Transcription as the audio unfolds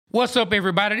What's up,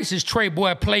 everybody? This is Trey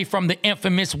Boy Play from the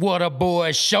infamous Water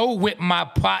Boy Show with my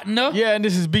partner. Yeah, and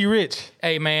this is B Rich.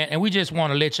 Hey, man, and we just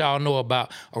want to let y'all know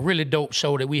about a really dope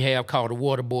show that we have called the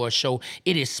Water Boy Show.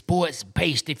 It is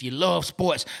sports-based. If you love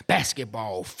sports,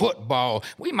 basketball, football,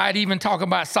 we might even talk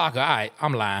about soccer. All right,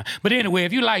 I'm lying. But anyway,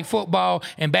 if you like football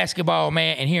and basketball,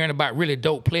 man, and hearing about really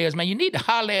dope players, man, you need to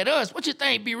holler at us. What you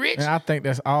think, B Rich? Man, I think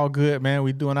that's all good, man.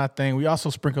 We doing our thing. We also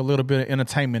sprinkle a little bit of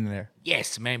entertainment in there.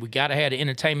 Yes, man, we got to have the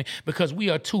entertainment because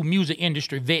we are two music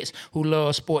industry vets who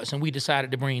love sports, and we decided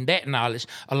to bring that knowledge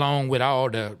along with all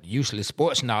the useless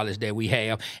sports knowledge that we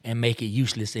have and make it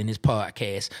useless in this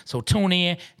podcast. So tune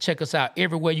in, check us out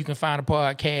everywhere you can find a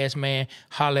podcast, man.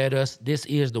 Holler at us. This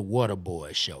is the Water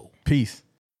Boy Show. Peace.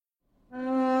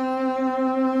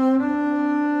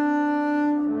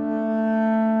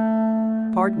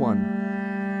 Part 1.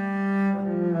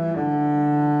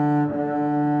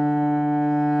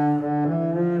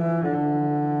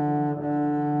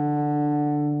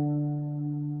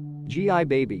 G.I.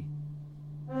 Baby.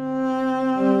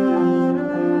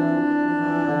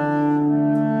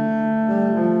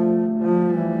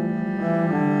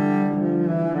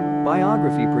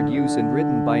 Biography produced and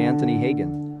written by Anthony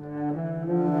Hagen.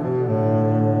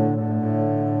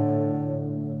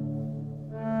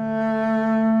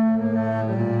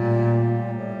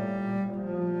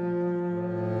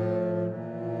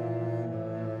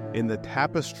 In the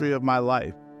tapestry of my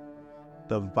life,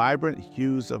 the vibrant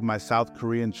hues of my South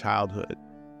Korean childhood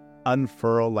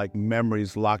unfurl like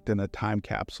memories locked in a time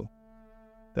capsule.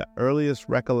 The earliest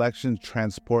recollections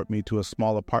transport me to a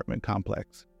small apartment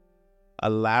complex, a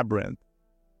labyrinth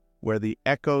where the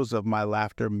echoes of my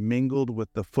laughter mingled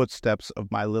with the footsteps of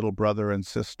my little brother and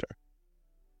sister.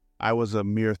 I was a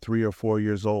mere 3 or 4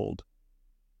 years old,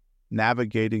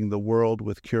 navigating the world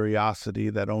with curiosity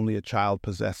that only a child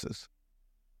possesses.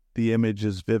 The image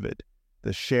is vivid.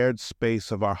 The shared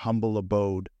space of our humble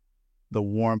abode, the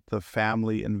warmth of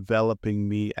family enveloping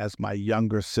me as my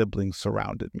younger siblings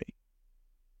surrounded me.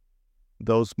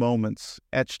 Those moments,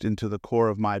 etched into the core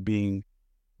of my being,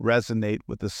 resonate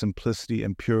with the simplicity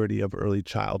and purity of early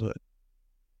childhood.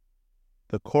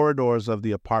 The corridors of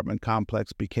the apartment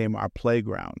complex became our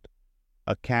playground,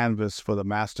 a canvas for the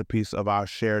masterpiece of our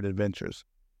shared adventures.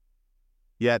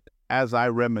 Yet, as I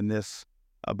reminisce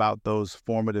about those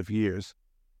formative years,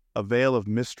 a veil of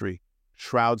mystery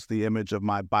shrouds the image of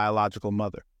my biological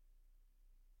mother.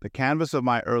 The canvas of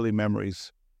my early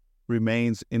memories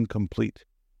remains incomplete,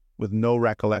 with no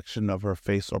recollection of her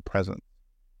face or presence.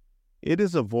 It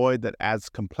is a void that adds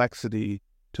complexity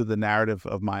to the narrative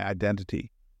of my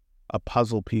identity, a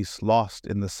puzzle piece lost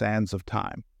in the sands of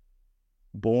time.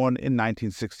 Born in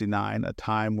 1969, a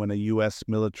time when a U.S.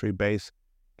 military base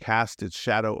cast its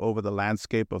shadow over the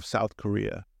landscape of South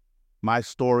Korea, my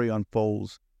story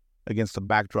unfolds against a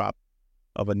backdrop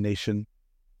of a nation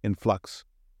in flux.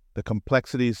 The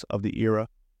complexities of the era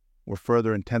were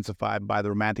further intensified by the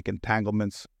romantic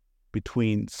entanglements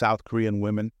between South Korean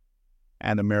women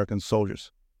and American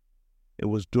soldiers. It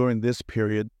was during this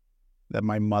period that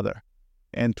my mother,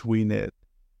 Antoinette,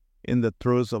 in the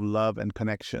throes of love and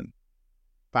connection,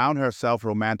 found herself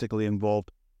romantically involved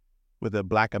with a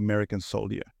Black American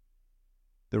soldier.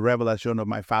 The revelation of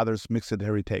my father's mixed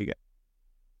heritage,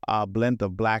 a blend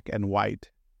of black and white,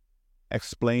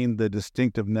 explained the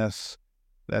distinctiveness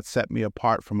that set me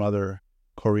apart from other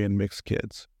Korean mixed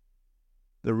kids.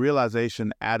 The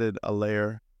realization added a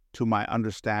layer to my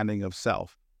understanding of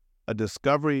self, a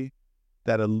discovery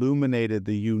that illuminated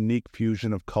the unique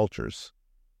fusion of cultures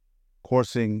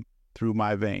coursing through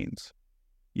my veins.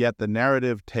 Yet the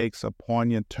narrative takes a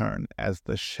poignant turn as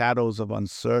the shadows of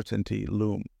uncertainty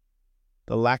loom.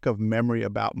 The lack of memory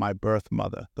about my birth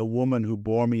mother, the woman who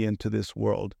bore me into this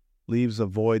world, leaves a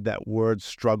void that words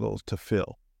struggle to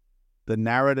fill. The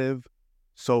narrative,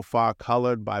 so far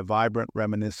colored by vibrant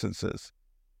reminiscences,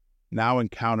 now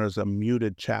encounters a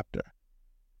muted chapter,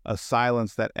 a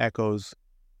silence that echoes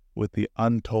with the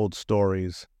untold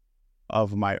stories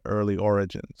of my early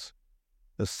origins.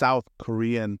 The South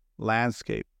Korean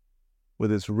landscape,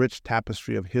 with its rich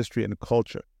tapestry of history and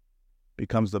culture,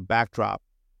 becomes the backdrop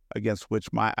against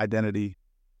which my identity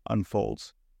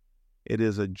unfolds. It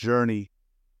is a journey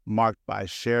marked by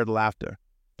shared laughter,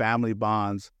 family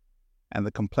bonds, and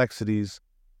the complexities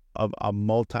of a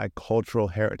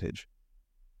multicultural heritage.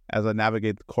 As I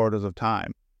navigate the corridors of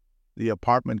time, the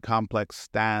apartment complex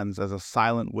stands as a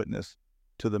silent witness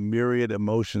to the myriad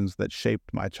emotions that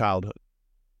shaped my childhood.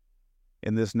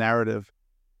 In this narrative,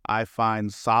 I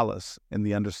find solace in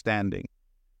the understanding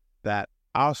that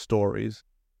our stories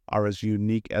are as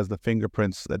unique as the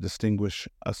fingerprints that distinguish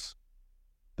us.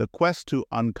 The quest to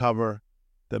uncover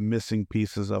the missing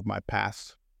pieces of my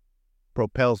past,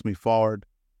 propels me forward,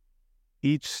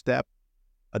 each step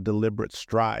a deliberate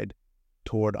stride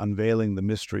toward unveiling the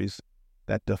mysteries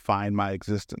that define my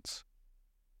existence.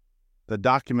 The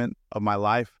document of my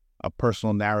life, a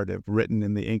personal narrative written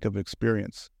in the ink of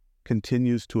experience,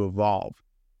 continues to evolve,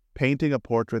 painting a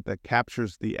portrait that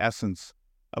captures the essence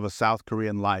of a South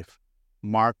Korean life,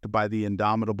 marked by the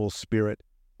indomitable spirit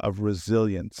of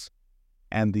resilience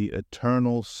and the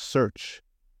eternal search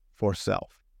for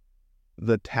self.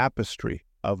 The tapestry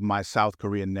of my South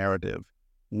Korean narrative,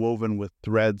 woven with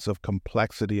threads of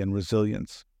complexity and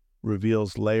resilience,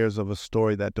 reveals layers of a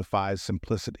story that defies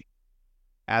simplicity.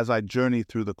 As I journey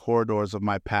through the corridors of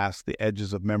my past, the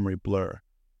edges of memory blur,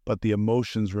 but the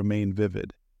emotions remain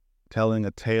vivid, telling a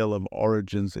tale of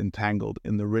origins entangled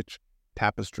in the rich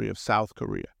tapestry of South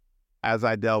Korea. As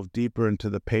I delve deeper into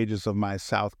the pages of my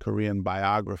South Korean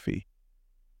biography,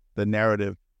 the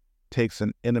narrative takes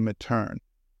an intimate turn,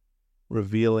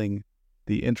 revealing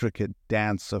the intricate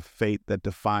dance of fate that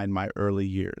defined my early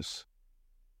years.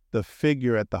 The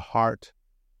figure at the heart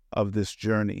of this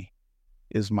journey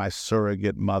is my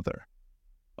surrogate mother,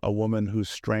 a woman whose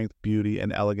strength, beauty,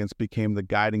 and elegance became the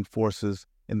guiding forces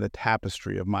in the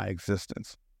tapestry of my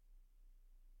existence.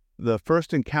 The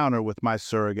first encounter with my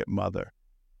surrogate mother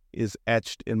is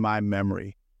etched in my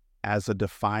memory as a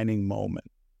defining moment.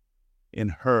 In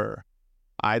her,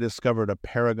 I discovered a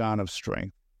paragon of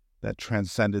strength that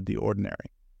transcended the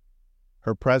ordinary.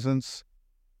 Her presence,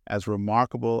 as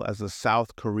remarkable as the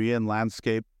South Korean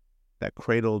landscape that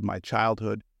cradled my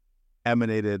childhood,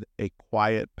 emanated a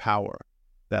quiet power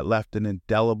that left an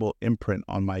indelible imprint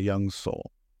on my young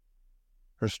soul.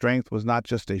 Her strength was not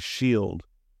just a shield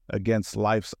against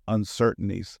life's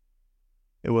uncertainties.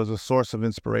 It was a source of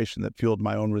inspiration that fueled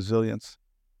my own resilience.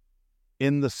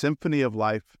 In the symphony of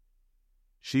life,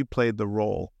 she played the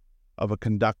role of a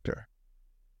conductor,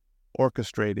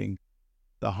 orchestrating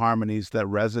the harmonies that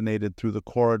resonated through the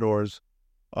corridors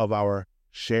of our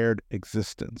shared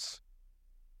existence.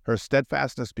 Her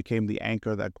steadfastness became the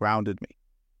anchor that grounded me,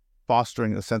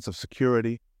 fostering a sense of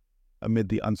security amid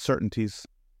the uncertainties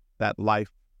that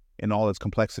life, in all its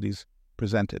complexities,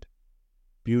 presented.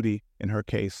 Beauty, in her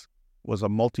case, was a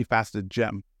multifaceted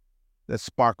gem that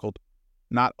sparkled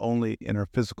not only in her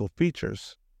physical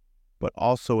features, but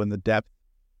also in the depth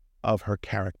of her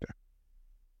character.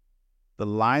 The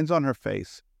lines on her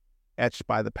face, etched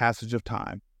by the passage of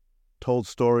time, told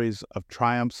stories of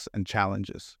triumphs and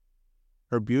challenges.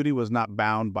 Her beauty was not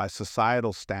bound by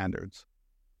societal standards,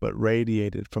 but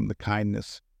radiated from the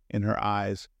kindness in her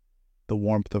eyes, the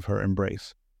warmth of her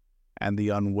embrace, and the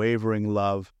unwavering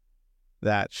love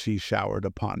that she showered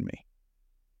upon me.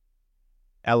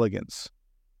 Elegance,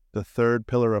 the third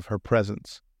pillar of her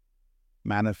presence,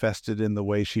 manifested in the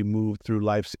way she moved through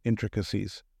life's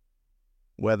intricacies.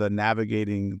 Whether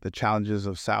navigating the challenges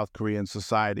of South Korean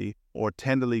society or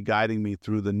tenderly guiding me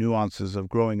through the nuances of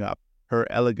growing up, her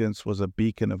elegance was a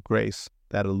beacon of grace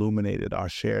that illuminated our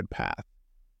shared path.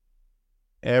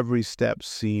 Every step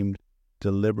seemed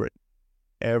deliberate,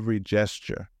 every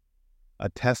gesture a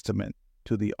testament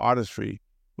to the artistry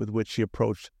with which she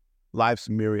approached life's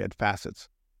myriad facets.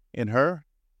 In her,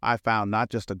 I found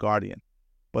not just a guardian,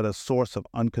 but a source of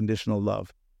unconditional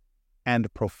love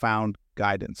and profound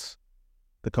guidance.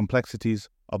 The complexities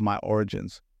of my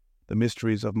origins, the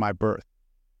mysteries of my birth,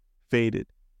 faded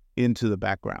into the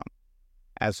background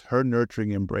as her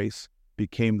nurturing embrace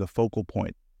became the focal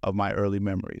point of my early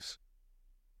memories.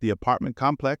 The apartment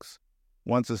complex,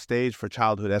 once a stage for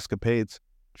childhood escapades,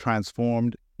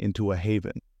 transformed into a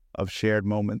haven of shared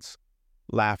moments,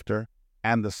 laughter,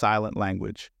 and the silent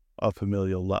language of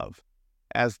familial love.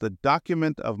 As the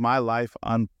document of my life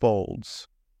unfolds,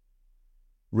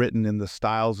 written in the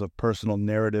styles of personal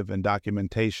narrative and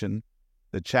documentation,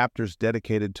 the chapters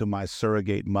dedicated to my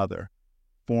surrogate mother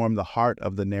form the heart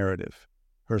of the narrative.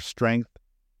 Her strength,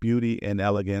 beauty, and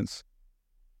elegance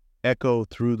echo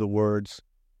through the words,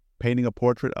 painting a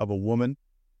portrait of a woman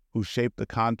who shaped the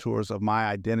contours of my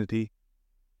identity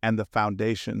and the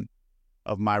foundation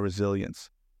of my resilience.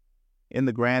 In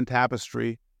the grand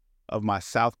tapestry of my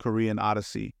South Korean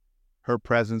odyssey, her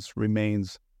presence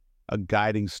remains a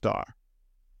guiding star,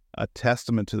 a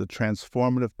testament to the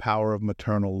transformative power of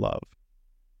maternal love.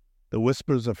 The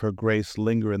whispers of her grace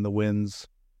linger in the winds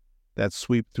that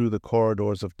sweep through the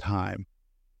corridors of time,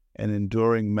 an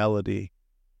enduring melody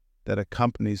that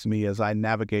accompanies me as I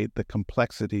navigate the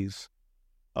complexities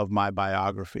of my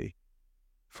biography,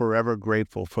 forever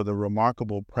grateful for the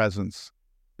remarkable presence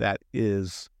that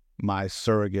is my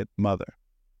surrogate mother.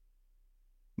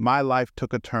 My life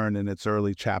took a turn in its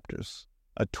early chapters,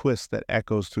 a twist that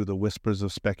echoes through the whispers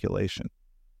of speculation.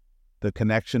 The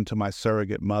connection to my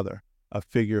surrogate mother, a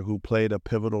figure who played a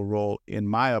pivotal role in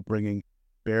my upbringing,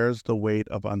 bears the weight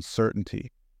of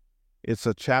uncertainty. It's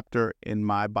a chapter in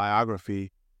my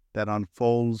biography that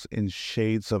unfolds in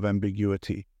shades of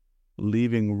ambiguity,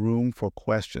 leaving room for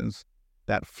questions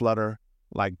that flutter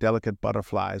like delicate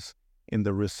butterflies in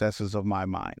the recesses of my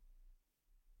mind.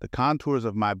 The contours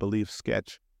of my belief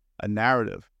sketch a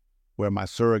narrative where my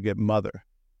surrogate mother,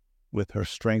 with her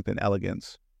strength and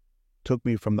elegance, took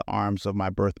me from the arms of my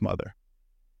birth mother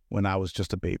when I was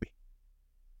just a baby.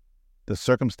 The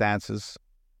circumstances,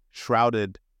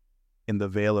 shrouded in the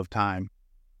veil of time,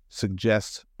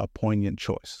 suggest a poignant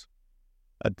choice,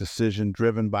 a decision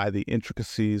driven by the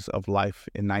intricacies of life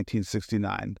in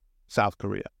 1969, South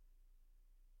Korea.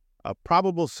 A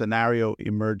probable scenario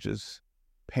emerges,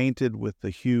 painted with the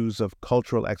hues of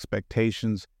cultural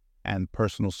expectations and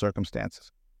personal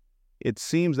circumstances. It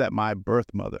seems that my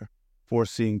birth mother,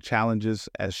 foreseeing challenges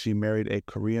as she married a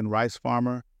Korean rice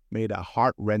farmer, made a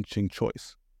heart-wrenching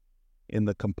choice. In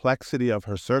the complexity of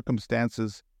her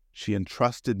circumstances, she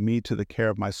entrusted me to the care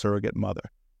of my surrogate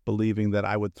mother, believing that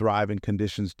I would thrive in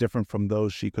conditions different from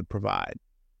those she could provide.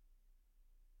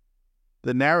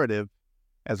 The narrative,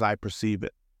 as I perceive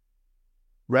it,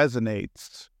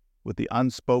 resonates with the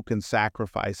unspoken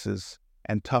sacrifices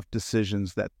and tough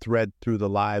decisions that thread through the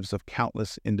lives of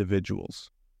countless individuals.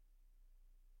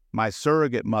 My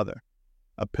surrogate mother,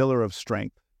 a pillar of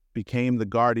strength, became the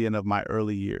guardian of my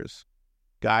early years,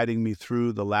 guiding me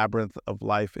through the labyrinth of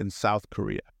life in South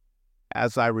Korea.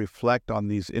 As I reflect on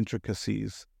these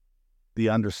intricacies, the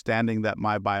understanding that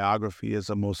my biography is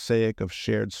a mosaic of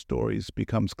shared stories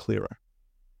becomes clearer.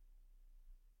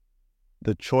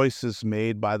 The choices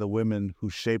made by the women who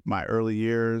shaped my early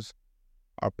years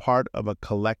are part of a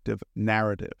collective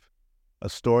narrative, a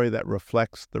story that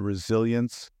reflects the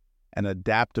resilience and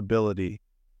adaptability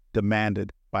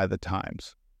demanded by the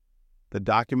times. The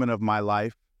document of my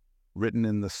life, written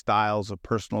in the styles of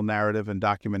personal narrative and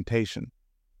documentation,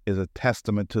 is a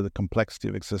testament to the complexity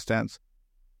of existence,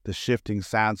 the shifting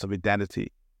sands of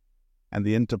identity, and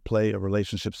the interplay of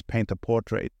relationships paint a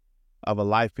portrait of a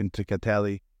life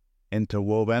intricately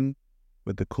interwoven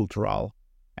with the cultural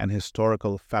and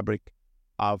historical fabric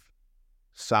of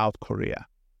South Korea.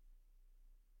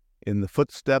 In the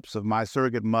footsteps of my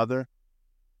surrogate mother,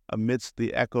 amidst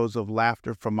the echoes of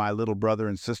laughter from my little brother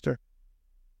and sister,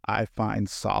 I find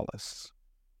solace.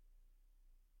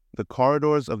 The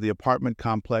corridors of the apartment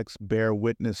complex bear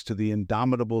witness to the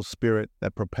indomitable spirit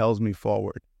that propels me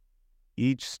forward,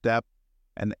 each step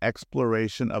an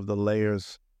exploration of the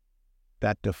layers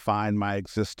that define my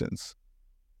existence.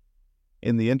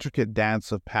 In the intricate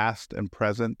dance of past and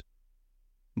present,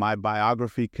 my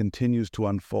biography continues to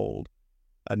unfold,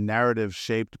 a narrative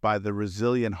shaped by the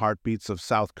resilient heartbeats of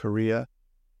South Korea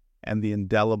and the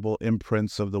indelible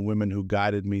imprints of the women who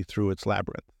guided me through its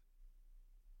labyrinth.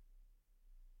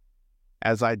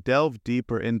 As I delve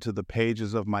deeper into the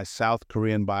pages of my South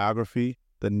Korean biography,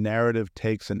 the narrative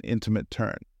takes an intimate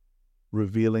turn,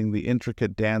 revealing the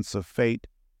intricate dance of fate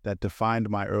that defined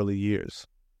my early years.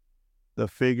 The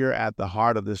figure at the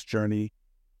heart of this journey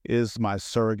is my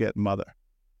surrogate mother,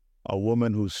 a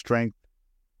woman whose strength,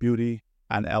 beauty,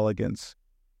 and elegance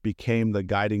became the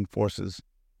guiding forces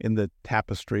in the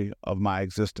tapestry of my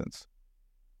existence.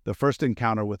 The first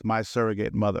encounter with my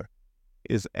surrogate mother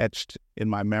is etched in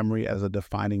my memory as a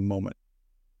defining moment.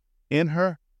 In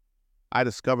her, I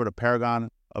discovered a paragon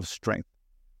of strength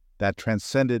that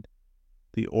transcended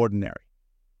the ordinary.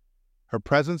 Her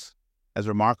presence, as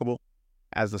remarkable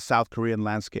as the South Korean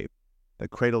landscape that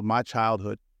cradled my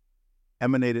childhood,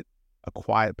 emanated a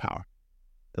quiet power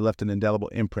that left an indelible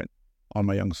imprint on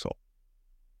my young soul.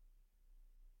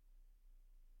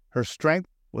 Her strength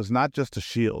was not just a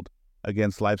shield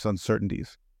against life's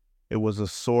uncertainties. It was a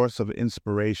source of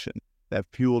inspiration that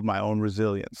fueled my own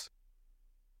resilience.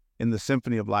 In the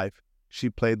symphony of life, she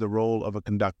played the role of a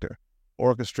conductor,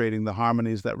 orchestrating the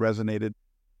harmonies that resonated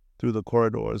through the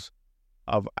corridors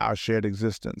of our shared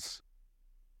existence.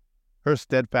 Her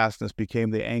steadfastness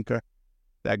became the anchor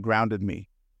that grounded me,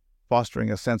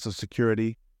 fostering a sense of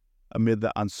security amid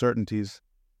the uncertainties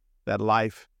that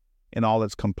life, in all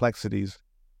its complexities,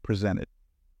 presented.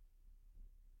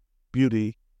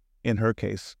 Beauty, in her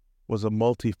case, was a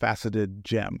multifaceted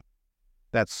gem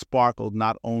that sparkled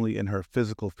not only in her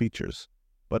physical features,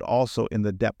 but also in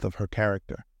the depth of her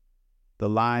character. The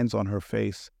lines on her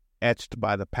face, etched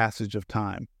by the passage of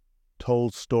time,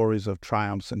 told stories of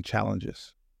triumphs and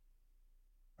challenges.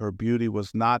 Her beauty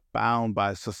was not bound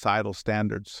by societal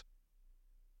standards,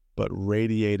 but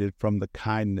radiated from the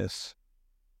kindness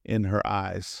in her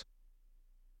eyes,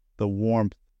 the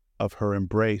warmth of her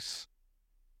embrace,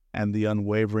 and the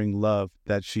unwavering love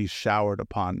that she showered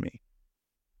upon me.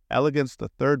 Elegance, the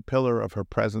third pillar of her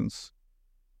presence,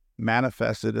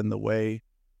 manifested in the way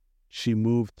she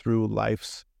moved through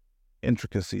life's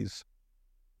intricacies,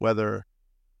 whether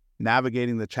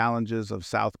navigating the challenges of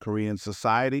South Korean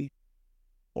society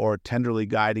or tenderly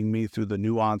guiding me through the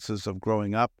nuances of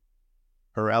growing up.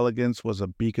 Her elegance was a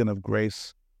beacon of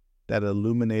grace that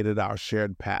illuminated our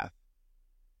shared path.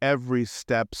 Every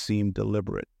step seemed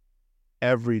deliberate,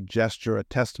 every gesture a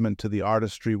testament to the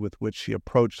artistry with which she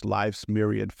approached life's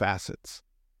myriad facets.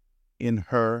 In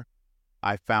her,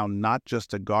 I found not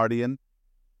just a guardian,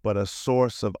 but a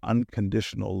source of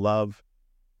unconditional love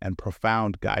and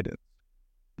profound guidance.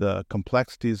 The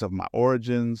complexities of my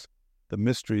origins, the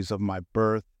mysteries of my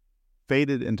birth,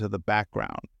 faded into the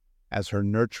background as her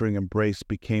nurturing embrace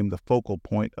became the focal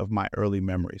point of my early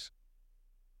memories.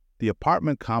 The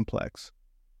apartment complex,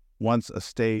 once a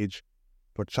stage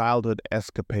for childhood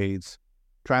escapades,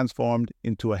 transformed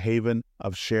into a haven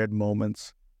of shared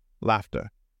moments, laughter,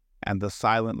 and the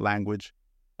silent language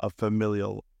of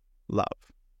familial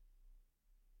love.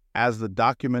 As the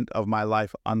document of my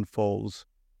life unfolds,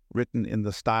 written in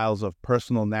the styles of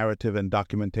personal narrative and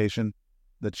documentation,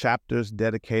 the chapters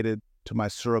dedicated to my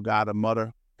surrogate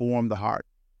mother form the heart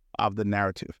of the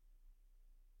narrative.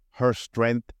 Her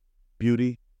strength,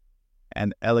 beauty,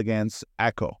 and elegance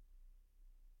echo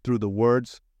through the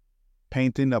words,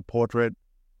 painting a portrait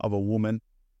of a woman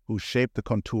who shaped the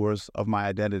contours of my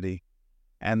identity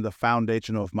and the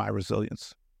foundation of my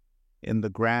resilience. In the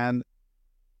grand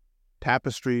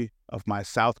tapestry of my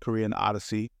South Korean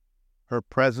odyssey, her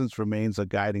presence remains a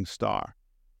guiding star,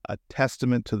 a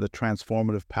testament to the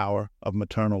transformative power of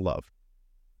maternal love.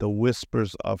 The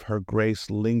whispers of her grace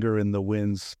linger in the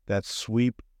winds that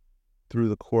sweep through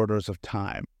the corridors of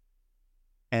time,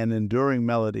 an enduring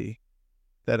melody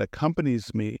that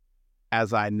accompanies me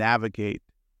as I navigate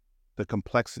the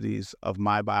complexities of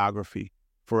my biography,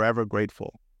 forever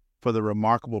grateful for the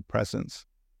remarkable presence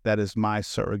that is my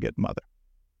surrogate mother.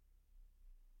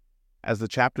 As the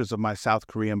chapters of my South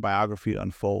Korean biography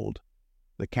unfold,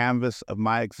 the canvas of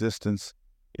my existence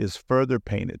is further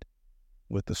painted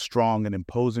with the strong and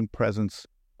imposing presence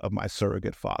of my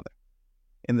surrogate father.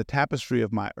 In the tapestry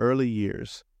of my early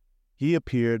years, he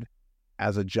appeared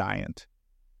as a giant,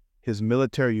 his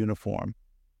military uniform,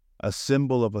 a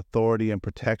symbol of authority and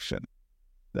protection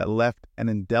that left an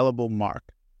indelible mark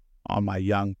on my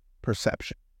young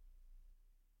perception.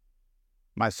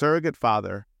 My surrogate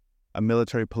father, a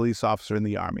military police officer in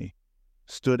the Army,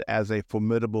 stood as a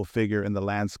formidable figure in the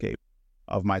landscape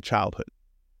of my childhood.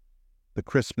 The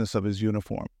crispness of his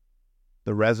uniform,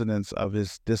 the resonance of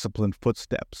his disciplined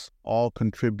footsteps, all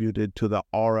contributed to the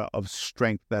aura of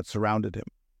strength that surrounded him.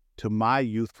 To my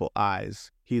youthful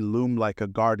eyes, he loomed like a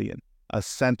guardian, a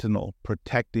sentinel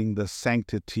protecting the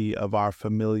sanctity of our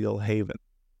familial haven.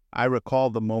 I recall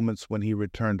the moments when he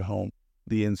returned home,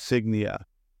 the insignia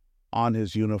on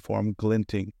his uniform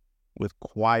glinting with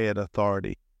quiet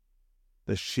authority.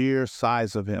 The sheer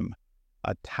size of him,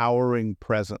 a towering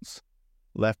presence,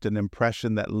 left an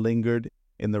impression that lingered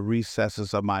in the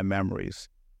recesses of my memories.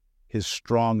 His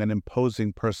strong and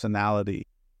imposing personality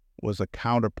was a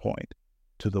counterpoint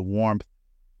to the warmth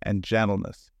and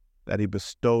gentleness that he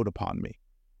bestowed upon me.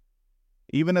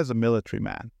 Even as a military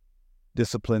man,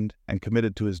 disciplined and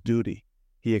committed to his duty,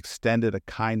 he extended a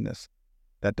kindness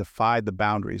that defied the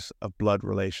boundaries of blood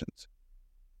relations.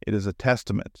 It is a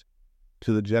testament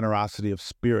to the generosity of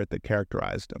spirit that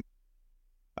characterized him,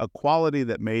 a quality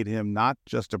that made him not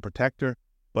just a protector,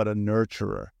 but a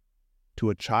nurturer to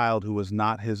a child who was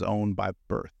not his own by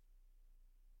birth.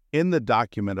 In the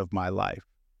document of my life,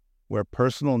 where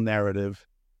personal narrative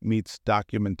meets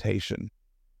documentation,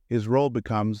 his role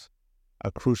becomes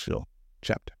a crucial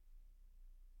chapter.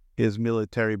 His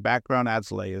military background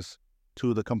adds layers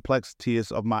to the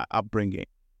complexities of my upbringing,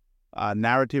 a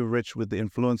narrative rich with the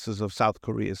influences of South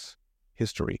Korea's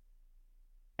history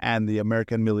and the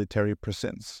American military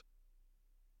presence.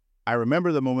 I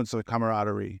remember the moments of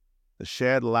camaraderie, the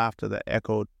shared laughter that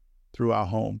echoed through our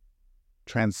home,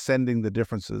 transcending the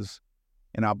differences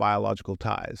in our biological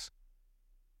ties.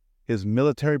 His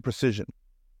military precision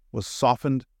was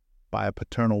softened by a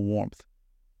paternal warmth,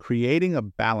 creating a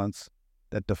balance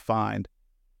that defined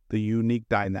the unique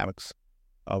dynamics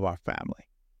of our family.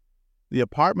 The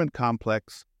apartment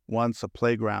complex, once a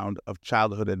playground of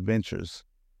childhood adventures,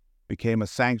 became a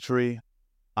sanctuary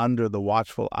under the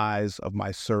watchful eyes of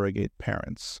my surrogate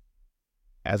parents.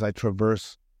 As I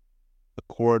traverse the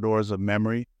corridors of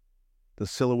memory, the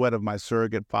silhouette of my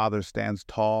surrogate father stands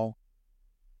tall,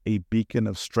 a beacon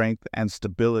of strength and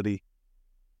stability.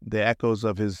 The echoes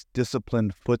of his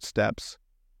disciplined footsteps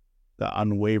The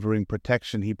unwavering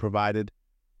protection he provided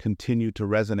continued to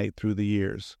resonate through the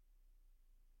years.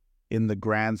 In the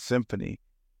grand symphony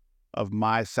of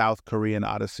my South Korean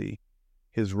odyssey,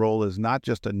 his role is not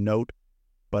just a note,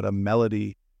 but a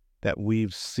melody that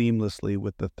weaves seamlessly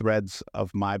with the threads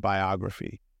of my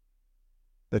biography.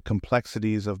 The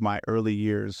complexities of my early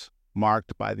years,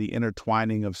 marked by the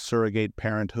intertwining of surrogate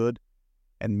parenthood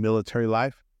and military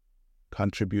life,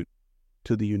 contribute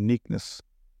to the uniqueness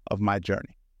of my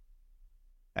journey.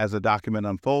 As the document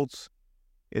unfolds,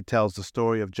 it tells the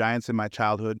story of giants in my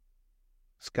childhood,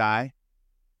 Sky,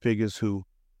 figures who,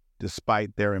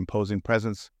 despite their imposing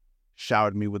presence,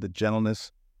 showered me with a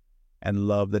gentleness and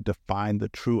love that defined the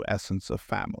true essence of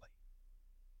family.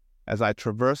 As I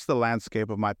traverse the landscape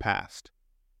of my past,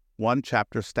 one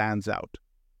chapter stands out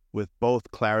with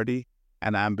both clarity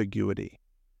and ambiguity,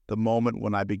 the moment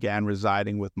when I began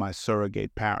residing with my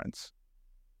surrogate parents.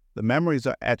 The memories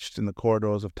are etched in the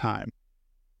corridors of time,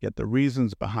 yet the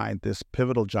reasons behind this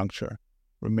pivotal juncture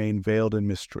remain veiled in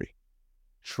mystery,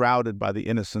 shrouded by the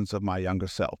innocence of my younger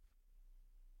self.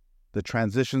 The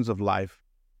transitions of life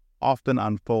often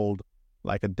unfold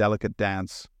like a delicate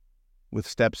dance, with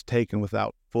steps taken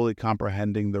without fully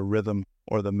comprehending the rhythm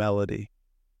or the melody.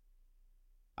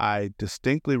 I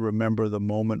distinctly remember the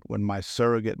moment when my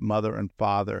surrogate mother and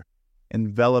father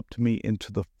enveloped me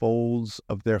into the folds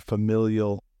of their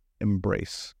familial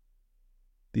embrace.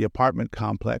 The apartment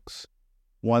complex,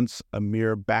 once a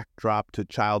mere backdrop to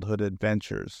childhood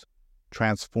adventures,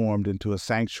 transformed into a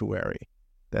sanctuary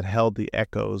that held the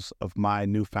echoes of my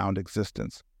newfound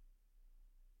existence.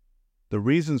 The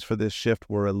reasons for this shift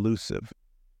were elusive,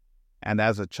 and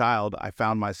as a child, I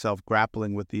found myself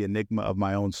grappling with the enigma of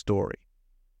my own story.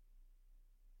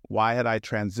 Why had I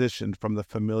transitioned from the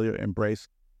familiar embrace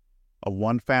of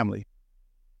one family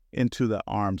into the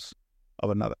arms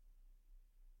of another?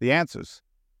 The answers,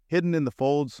 hidden in the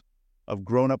folds of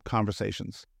grown-up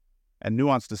conversations and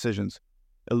nuanced decisions,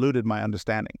 eluded my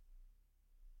understanding.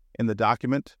 In the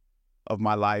document of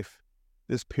my life,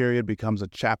 this period becomes a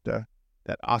chapter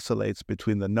that oscillates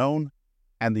between the known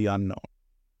and the unknown.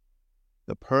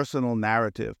 The personal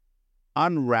narrative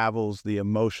unravels the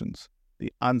emotions,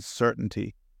 the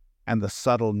uncertainty, and the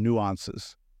subtle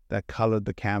nuances that colored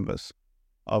the canvas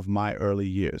of my early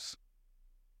years.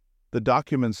 The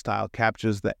document style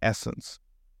captures the essence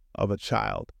of a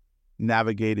child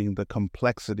navigating the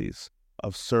complexities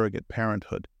of surrogate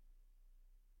parenthood,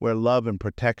 where love and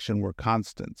protection were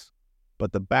constants,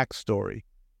 but the backstory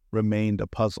remained a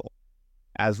puzzle.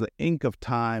 As the ink of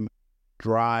time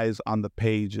dries on the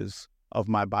pages of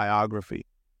my biography,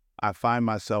 I find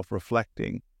myself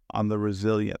reflecting on the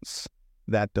resilience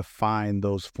that defined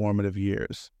those formative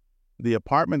years. The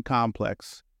apartment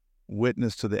complex,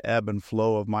 witness to the ebb and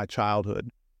flow of my childhood,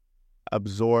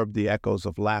 absorbed the echoes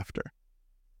of laughter,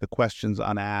 the questions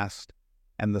unasked,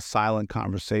 and the silent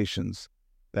conversations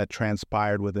that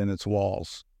transpired within its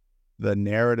walls. The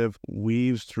narrative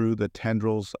weaves through the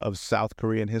tendrils of South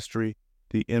Korean history,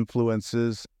 the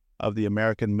influences of the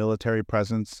American military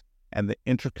presence, and the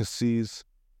intricacies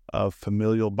of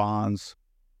familial bonds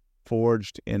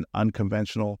forged in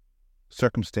unconventional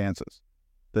circumstances.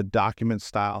 The document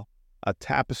style, a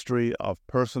tapestry of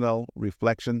personal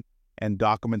reflection and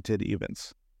documented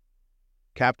events,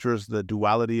 captures the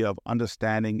duality of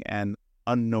understanding and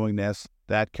unknowingness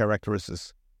that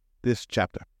characterizes this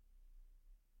chapter.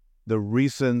 The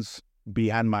reasons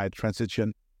behind my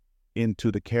transition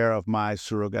into the care of my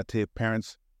surrogate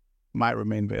parents might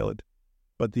remain veiled,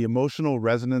 but the emotional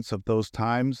resonance of those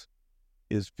times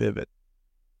is vivid.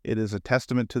 It is a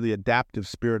testament to the adaptive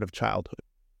spirit of childhood,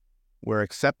 where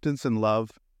acceptance and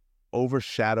love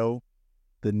overshadow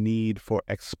the need for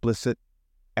explicit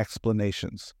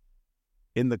explanations.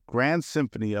 In the grand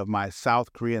symphony of my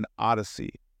South Korean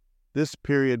odyssey, this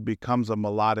period becomes a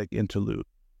melodic interlude,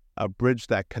 a bridge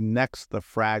that connects the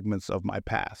fragments of my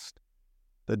past.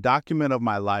 The document of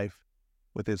my life,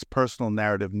 with its personal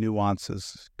narrative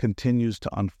nuances, continues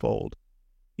to unfold,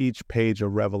 each page a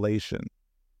revelation,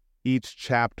 each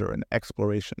chapter an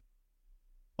exploration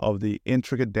of the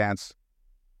intricate dance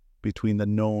between the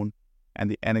known and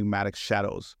the enigmatic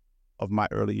shadows of my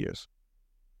early years,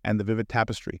 and the vivid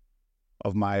tapestry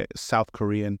of my South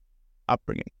Korean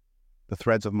upbringing. The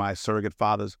threads of my surrogate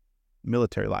father's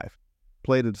military life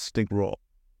played a distinct role.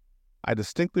 I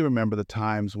distinctly remember the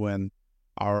times when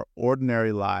our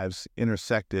ordinary lives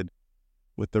intersected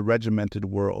with the regimented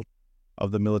world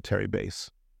of the military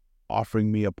base,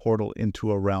 offering me a portal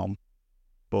into a realm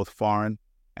both foreign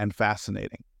and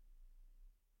fascinating.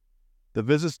 The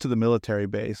visits to the military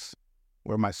base,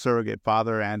 where my surrogate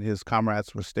father and his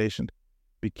comrades were stationed,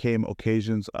 became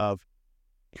occasions of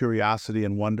curiosity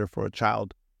and wonder for a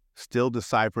child still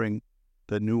deciphering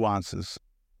the nuances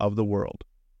of the world.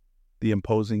 The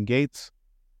imposing gates,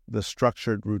 the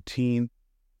structured routine,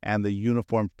 and the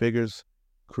uniformed figures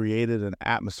created an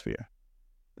atmosphere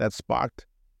that sparked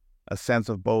a sense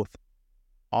of both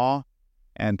awe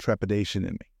and trepidation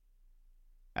in me.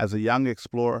 As a young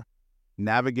explorer,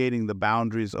 navigating the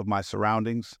boundaries of my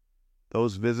surroundings,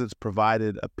 those visits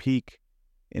provided a peek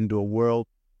into a world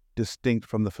distinct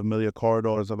from the familiar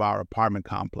corridors of our apartment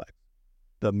complex.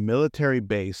 The military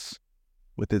base,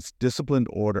 with its disciplined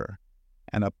order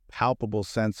and a palpable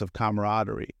sense of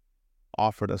camaraderie,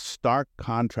 offered a stark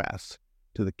contrast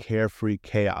to the carefree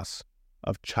chaos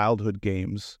of childhood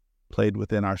games played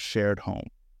within our shared home.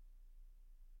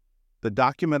 The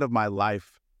document of my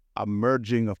life, a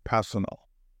merging of personal,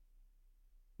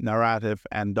 narrative,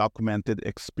 and documented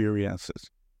experiences,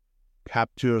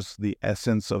 captures the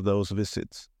essence of those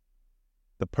visits.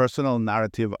 The personal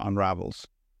narrative unravels,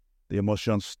 the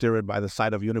emotions stirred by the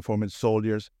sight of uniformed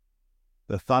soldiers,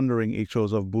 the thundering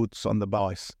echoes of boots on the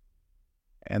boys,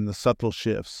 and the subtle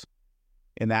shifts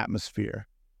in atmosphere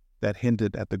that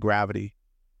hinted at the gravity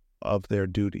of their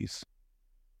duties.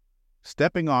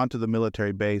 Stepping onto the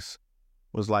military base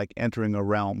was like entering a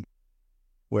realm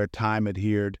where time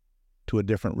adhered to a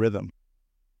different rhythm.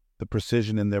 The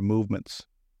precision in their movements,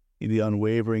 the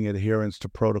unwavering adherence to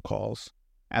protocols,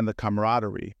 and the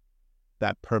camaraderie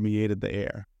that permeated the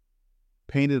air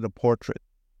painted a portrait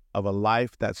of a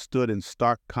life that stood in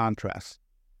stark contrast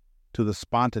to the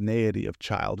spontaneity of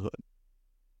childhood.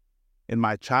 In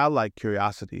my childlike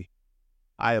curiosity,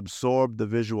 I absorbed the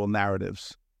visual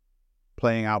narratives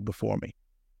playing out before me.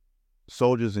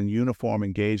 Soldiers in uniform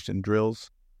engaged in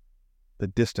drills, the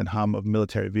distant hum of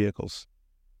military vehicles,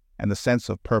 and the sense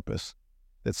of purpose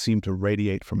that seemed to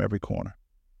radiate from every corner.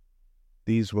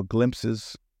 These were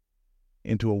glimpses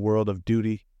into a world of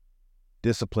duty,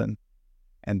 discipline,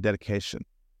 and dedication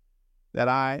that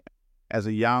I, as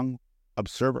a young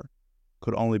observer,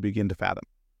 could only begin to fathom.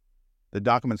 The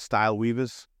document style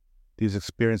weaves these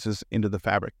experiences into the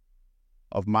fabric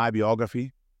of my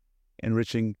biography,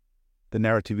 enriching the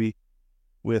narrative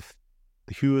with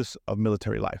the hues of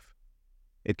military life.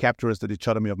 It captures the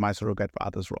dichotomy of my surrogate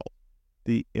father's role,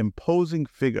 the imposing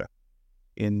figure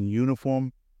in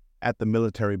uniform at the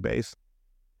military base,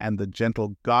 and the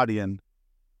gentle guardian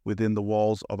within the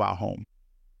walls of our home.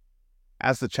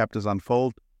 As the chapters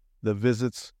unfold, the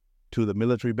visits to the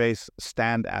military base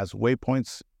stand as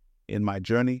waypoints in my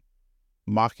journey,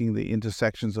 marking the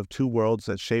intersections of two worlds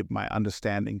that shape my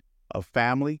understanding of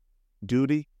family,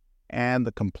 duty, and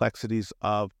the complexities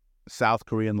of South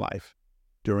Korean life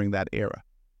during that era.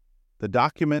 The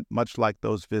document, much like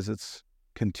those visits,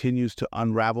 continues to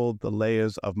unravel the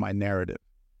layers of my narrative,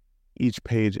 each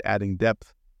page adding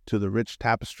depth to the rich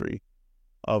tapestry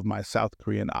of my South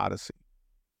Korean odyssey.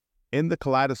 In the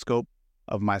kaleidoscope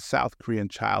of my South Korean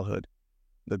childhood,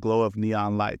 the glow of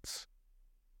neon lights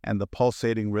and the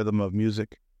pulsating rhythm of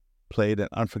music played an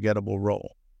unforgettable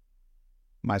role.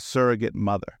 My surrogate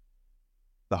mother,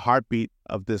 the heartbeat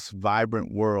of this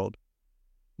vibrant world,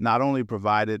 not only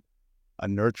provided a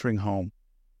nurturing home,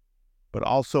 but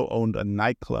also owned a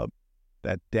nightclub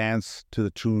that danced to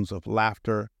the tunes of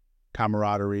laughter,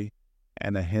 camaraderie,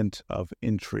 and a hint of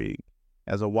intrigue.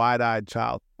 As a wide-eyed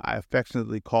child, I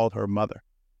affectionately called her mother,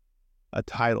 a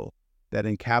title that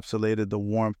encapsulated the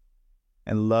warmth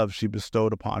and love she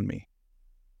bestowed upon me.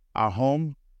 Our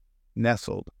home,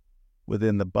 nestled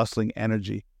within the bustling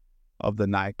energy of the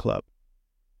nightclub,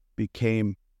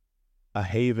 became a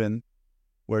haven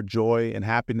where joy and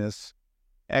happiness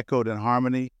echoed in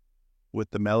harmony with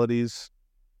the melodies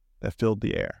that filled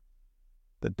the air.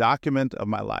 The document of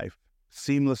my life,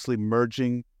 seamlessly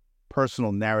merging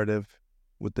personal narrative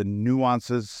with the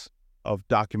nuances of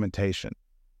documentation,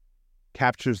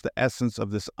 captures the essence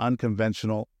of this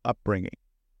unconventional upbringing.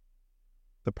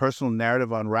 The personal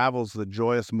narrative unravels the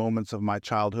joyous moments of my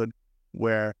childhood,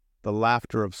 where the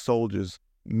laughter of soldiers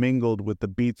mingled with the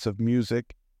beats of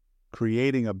music,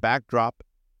 creating a backdrop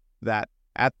that,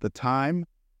 at the time,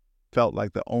 felt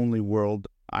like the only world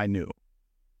I knew.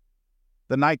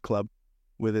 The nightclub,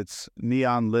 with its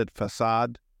neon-lit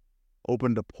facade,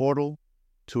 opened a portal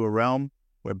to a realm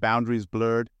where boundaries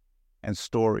blurred and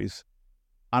stories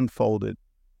unfolded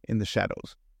in the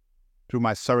shadows. Through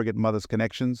my surrogate mother's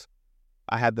connections,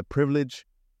 I had the privilege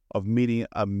of meeting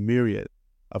a myriad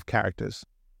of characters,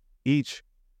 each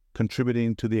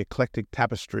contributing to the eclectic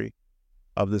tapestry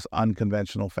of this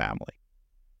unconventional family.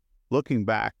 Looking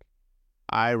back,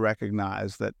 I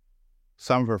recognize that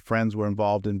some of her friends were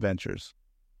involved in ventures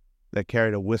that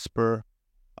carried a whisper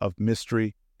of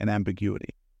mystery and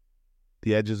ambiguity.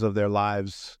 The edges of their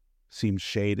lives seemed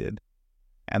shaded,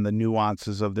 and the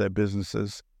nuances of their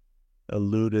businesses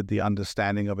eluded the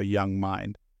understanding of a young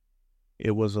mind.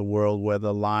 It was a world where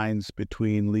the lines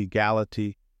between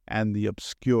legality and the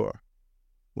obscure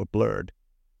were blurred,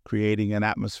 creating an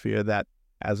atmosphere that,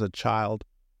 as a child,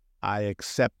 I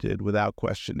accepted without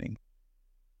questioning.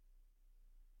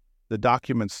 The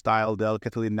document style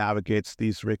delicately navigates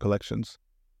these recollections,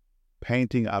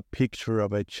 painting a picture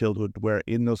of a childhood where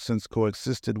innocence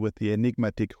coexisted with the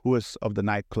enigmatic hues of the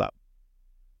nightclub.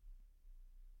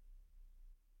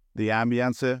 The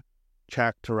ambience,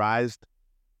 characterized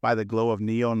by the glow of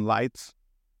neon lights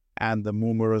and the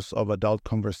murmurs of adult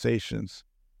conversations,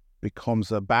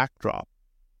 becomes a backdrop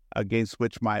against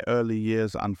which my early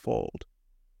years unfold.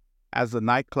 As the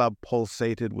nightclub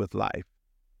pulsated with life,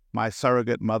 my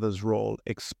surrogate mother's role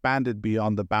expanded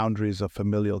beyond the boundaries of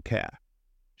familial care.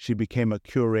 She became a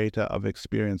curator of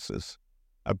experiences,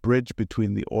 a bridge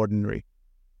between the ordinary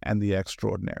and the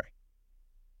extraordinary.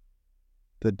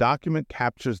 The document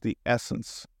captures the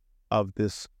essence of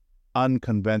this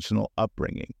unconventional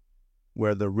upbringing,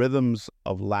 where the rhythms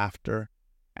of laughter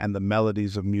and the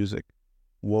melodies of music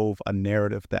wove a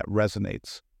narrative that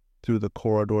resonates through the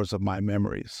corridors of my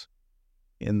memories.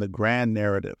 In the grand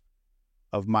narrative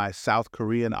of my South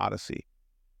Korean odyssey,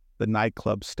 the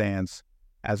nightclub stands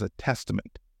as a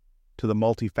testament to the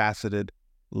multifaceted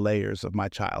layers of my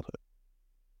childhood.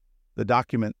 The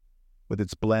document, with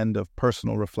its blend of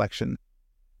personal reflection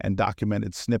and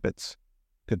documented snippets,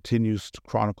 continues to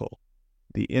chronicle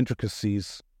the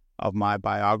intricacies of my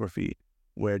biography,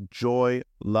 where joy,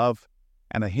 love,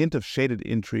 and a hint of shaded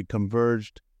intrigue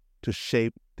converged to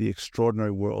shape the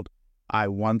extraordinary world I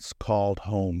once called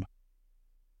home.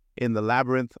 In the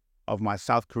labyrinth of my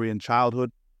South Korean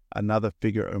childhood, another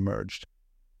figure emerged,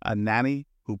 a nanny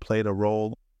who played a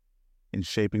role in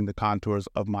shaping the contours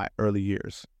of my early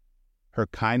years. Her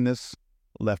kindness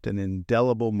left an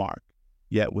indelible mark,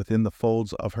 yet within the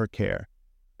folds of her care,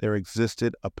 there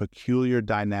existed a peculiar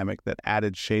dynamic that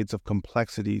added shades of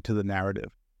complexity to the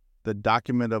narrative. The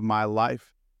document of my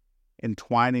life,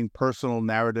 entwining personal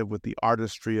narrative with the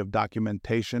artistry of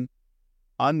documentation,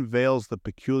 unveils the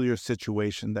peculiar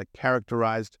situation that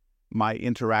characterized my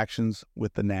interactions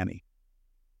with the nanny.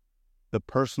 The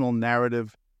personal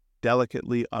narrative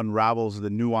delicately unravels the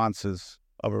nuances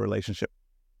of a relationship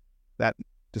that,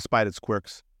 despite its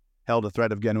quirks, held a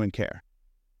thread of genuine care.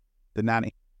 The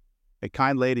nanny, a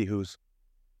kind lady whose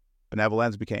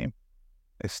benevolence became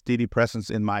a steady presence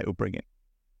in my upbringing,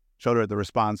 showed her the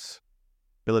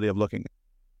responsibility of looking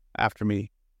after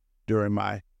me during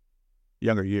my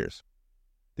younger years.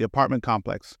 The apartment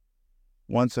complex,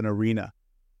 once an arena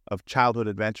of childhood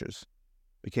adventures,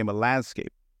 became a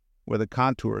landscape where the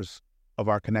contours of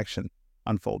our connection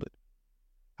unfolded.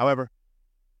 However,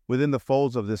 within the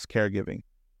folds of this caregiving,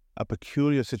 a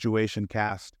peculiar situation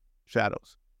cast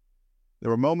shadows.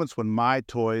 There were moments when my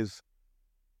toys,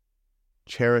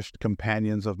 cherished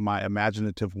companions of my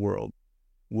imaginative world,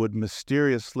 would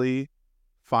mysteriously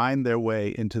find their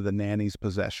way into the nanny's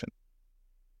possession.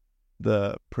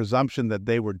 The presumption that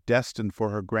they were destined for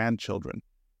her grandchildren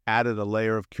added a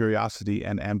layer of curiosity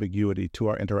and ambiguity to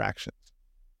our interactions.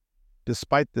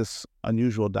 Despite this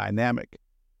unusual dynamic,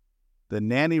 the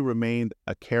nanny remained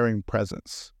a caring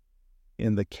presence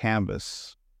in the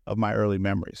canvas of my early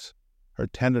memories. Her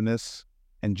tenderness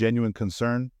and genuine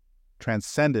concern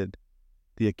transcended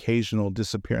the occasional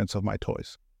disappearance of my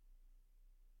toys.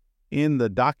 In the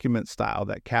document style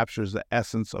that captures the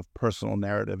essence of personal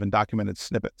narrative and documented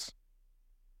snippets,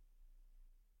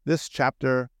 this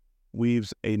chapter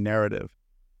weaves a narrative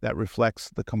that reflects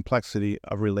the complexity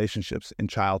of relationships in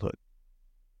childhood.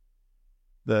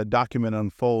 The document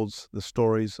unfolds the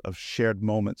stories of shared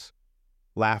moments,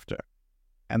 laughter,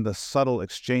 and the subtle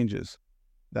exchanges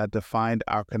that defined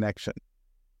our connection.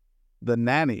 The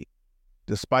nanny,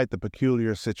 despite the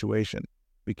peculiar situation,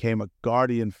 became a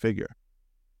guardian figure,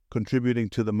 contributing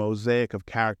to the mosaic of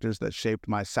characters that shaped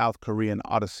my South Korean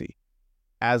odyssey.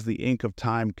 As the ink of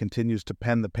time continues to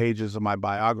pen the pages of my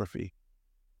biography,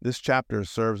 this chapter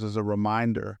serves as a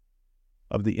reminder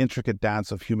of the intricate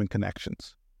dance of human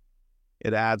connections.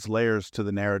 It adds layers to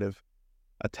the narrative,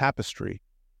 a tapestry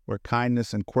where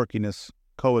kindness and quirkiness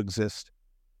coexist,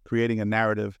 creating a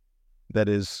narrative that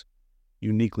is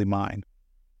uniquely mine.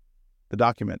 The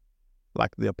document,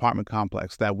 like the apartment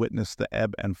complex that witnessed the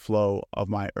ebb and flow of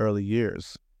my early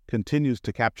years, continues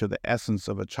to capture the essence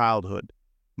of a childhood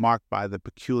marked by the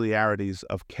peculiarities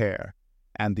of care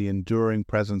and the enduring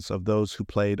presence of those who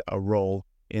played a role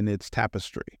in its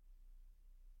tapestry.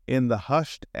 In the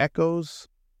hushed echoes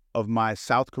of my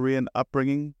South Korean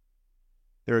upbringing,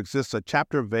 there exists a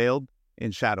chapter veiled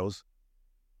in Shadows,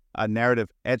 a narrative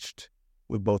etched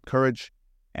with both courage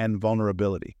and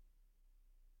vulnerability.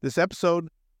 This episode,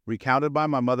 recounted by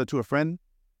my mother to a friend,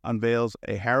 unveils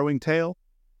a harrowing tale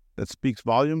that speaks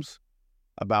volumes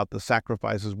about the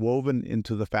sacrifices woven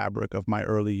into the fabric of my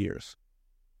early years.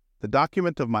 The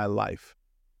document of my life,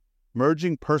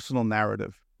 merging personal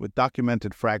narrative with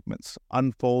documented fragments,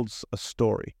 unfolds a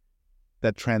story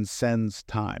that transcends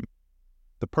time.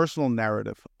 The personal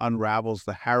narrative unravels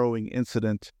the harrowing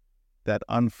incident that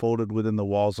unfolded within the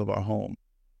walls of our home,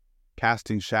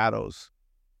 casting shadows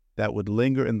that would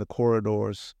linger in the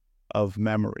corridors of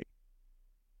memory.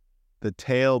 The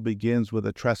tale begins with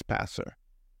a trespasser,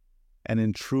 an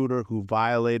intruder who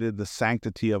violated the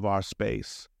sanctity of our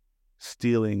space,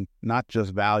 stealing not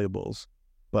just valuables,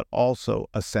 but also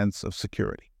a sense of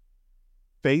security.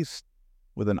 Faced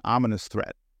with an ominous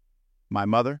threat, my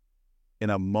mother, in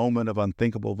a moment of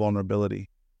unthinkable vulnerability,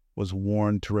 was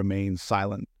warned to remain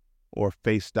silent or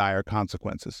face dire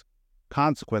consequences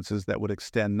that would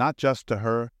extend not just to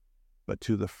her, but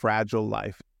to the fragile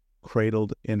life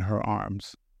cradled in her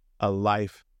arms, a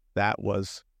life that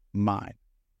was mine.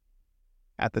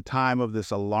 At the time of this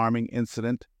alarming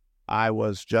incident, I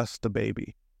was just a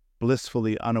baby,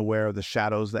 blissfully unaware of the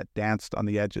shadows that danced on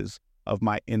the edges of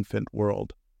my infant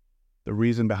world. The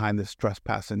reason behind this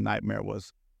trespassing nightmare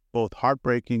was both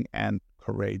heartbreaking and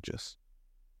courageous.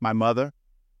 My mother,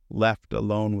 left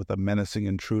alone with a menacing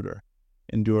intruder,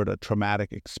 endured a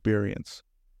traumatic experience,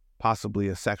 possibly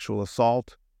a sexual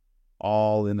assault,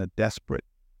 all in a desperate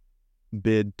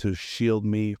bid to shield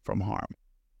me from harm.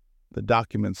 The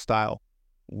document style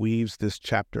weaves this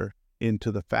chapter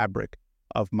into the fabric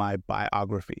of my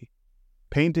biography,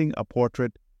 painting a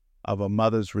portrait of a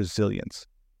mother's resilience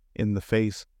in the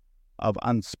face of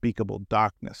unspeakable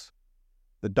darkness.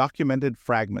 The documented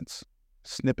fragments,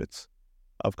 snippets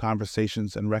of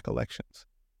conversations and recollections,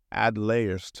 add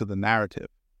layers to the narrative,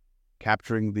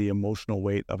 capturing the emotional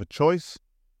weight of a choice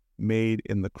made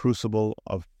in the crucible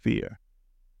of fear.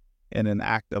 In an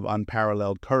act of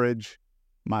unparalleled courage,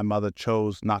 my mother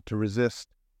chose not to resist,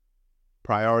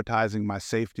 prioritizing my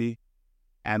safety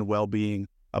and well-being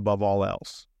above all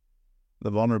else.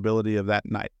 The vulnerability of that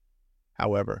night,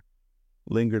 however,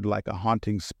 lingered like a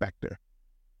haunting specter,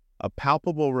 a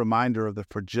palpable reminder of the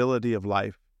fragility of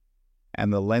life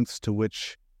and the lengths to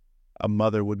which a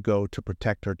mother would go to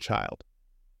protect her child.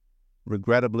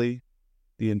 Regrettably,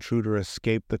 the intruder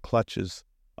escaped the clutches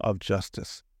of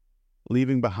justice,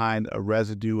 leaving behind a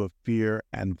residue of fear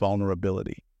and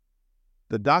vulnerability.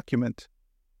 The document,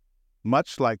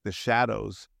 much like the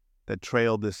shadows that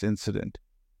trailed this incident,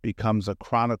 becomes a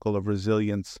chronicle of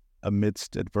resilience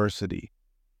amidst adversity.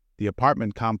 The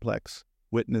apartment complex,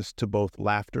 witness to both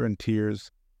laughter and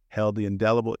tears, held the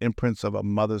indelible imprints of a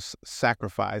mother's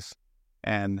sacrifice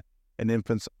and an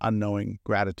infant's unknowing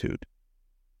gratitude.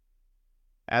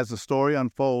 As the story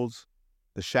unfolds,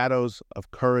 the shadows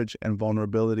of courage and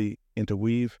vulnerability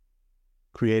interweave,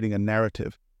 creating a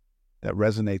narrative that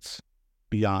resonates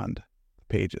beyond the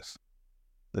pages.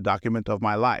 The document of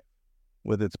my life,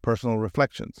 with its personal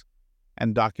reflections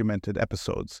and documented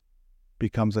episodes,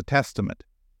 becomes a testament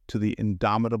to the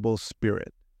indomitable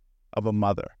spirit of a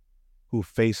mother who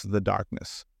faced the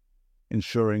darkness,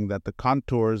 ensuring that the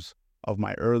contours of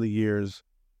my early years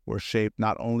were shaped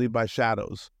not only by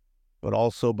shadows, but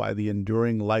also by the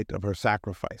enduring light of her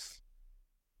sacrifice.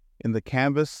 In the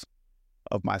canvas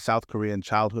of my South Korean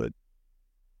childhood,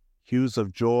 hues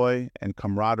of joy and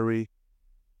camaraderie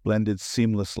blended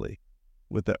seamlessly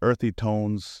with the earthy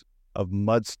tones of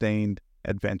mud-stained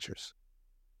adventures.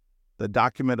 The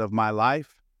document of my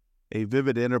life, a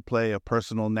vivid interplay of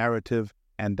personal narrative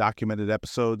and documented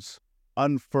episodes,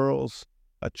 unfurls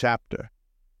a chapter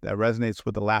that resonates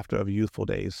with the laughter of youthful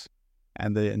days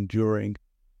and the enduring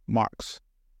marks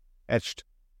etched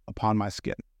upon my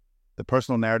skin. The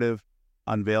personal narrative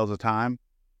unveils a time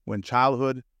when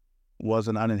childhood was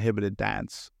an uninhibited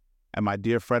dance, and my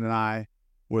dear friend and I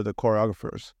were the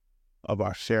choreographers of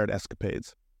our shared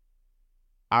escapades.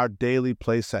 Our daily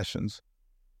play sessions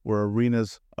were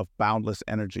arenas of boundless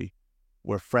energy,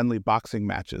 where friendly boxing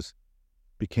matches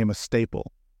became a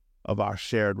staple of our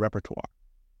shared repertoire.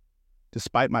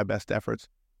 Despite my best efforts,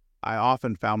 I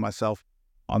often found myself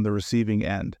on the receiving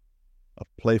end of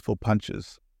playful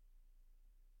punches,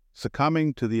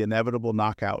 succumbing to the inevitable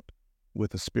knockout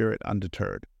with a spirit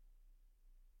undeterred.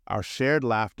 Our shared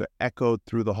laughter echoed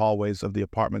through the hallways of the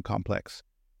apartment complex,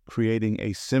 creating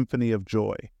a symphony of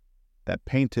joy that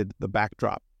painted the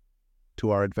backdrop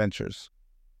to our adventures.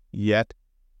 Yet,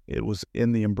 it was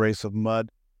in the embrace of mud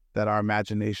that our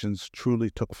imaginations truly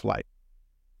took flight.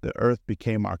 The earth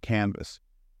became our canvas,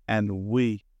 and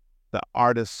we the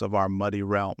artists of our muddy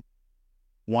realm.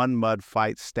 One mud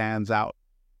fight stands out,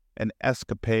 an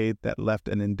escapade that left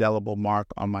an indelible mark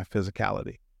on my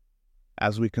physicality.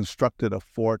 As we constructed a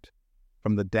fort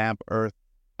from the damp earth,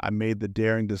 I made the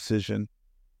daring decision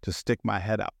to stick my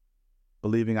head out,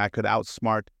 believing I could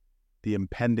outsmart the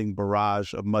impending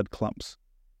barrage of mud clumps.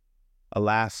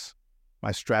 Alas,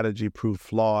 my strategy proved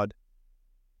flawed,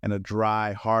 and a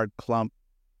dry, hard clump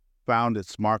found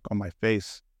its mark on my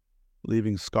face,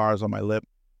 leaving scars on my lip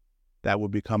that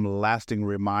would become lasting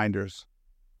reminders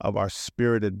of our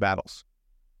spirited battles.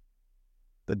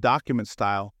 The document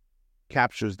style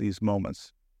captures these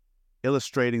moments,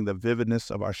 illustrating the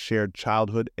vividness of our shared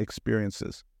childhood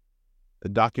experiences. The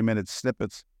documented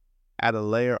snippets add a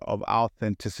layer of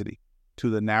authenticity to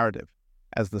the narrative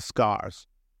as the scars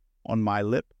on my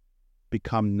lip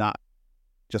become not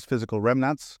just physical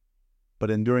remnants,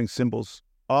 but enduring symbols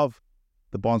of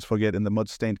the bonds forget in the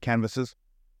mud-stained canvases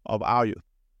of our youth.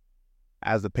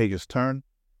 As the pages turn,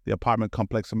 the apartment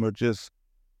complex emerges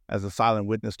as a silent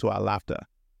witness to our laughter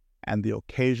and the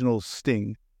occasional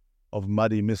sting of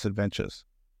muddy misadventures.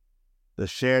 The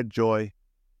shared joy,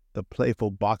 the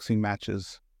playful boxing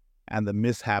matches, and the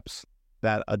mishaps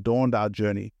that adorned our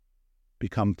journey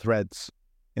become threads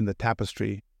in the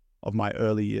tapestry of my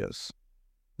early years.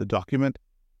 The document,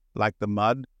 like the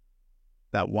mud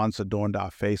that once adorned our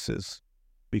faces,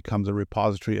 becomes a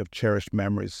repository of cherished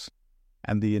memories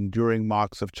and the enduring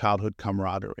marks of childhood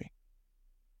camaraderie.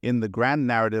 In the grand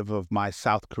narrative of my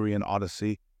South Korean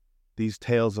odyssey, these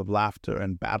tales of laughter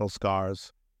and battle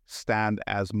scars stand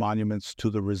as monuments to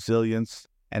the resilience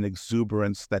and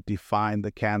exuberance that define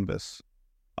the canvas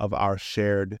of our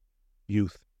shared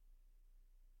youth.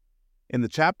 In the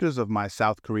chapters of my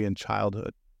South Korean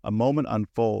childhood, a moment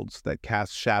unfolds that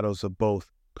casts shadows of both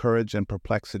courage and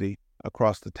perplexity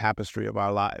across the tapestry of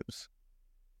our lives.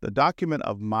 The document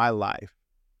of my life,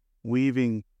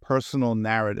 weaving personal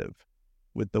narrative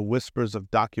with the whispers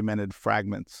of documented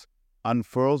fragments,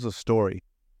 unfurls a story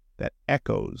that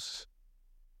echoes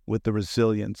with the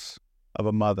resilience of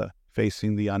a mother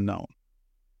facing the unknown.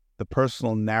 The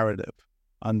personal narrative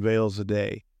unveils a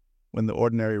day when the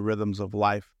ordinary rhythms of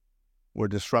life were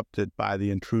disrupted by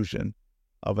the intrusion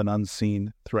of an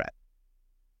unseen threat.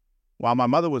 While my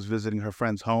mother was visiting her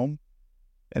friend's home,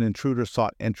 an intruder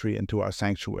sought entry into our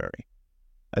sanctuary,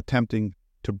 attempting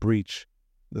to breach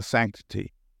the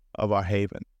sanctity of our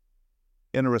haven.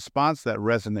 In a response that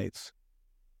resonates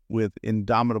with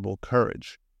indomitable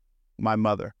courage, my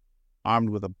mother, armed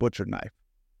with a butcher knife,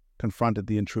 confronted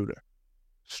the intruder,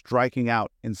 striking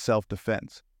out in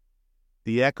self-defense.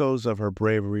 The echoes of her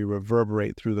bravery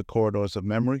reverberate through the corridors of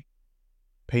memory,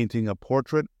 painting a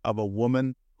portrait of a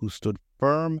woman who stood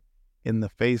firm in the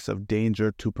face of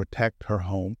danger to protect her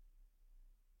home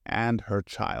and her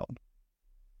child.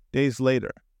 Days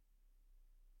later,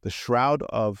 the shroud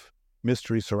of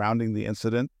mystery surrounding the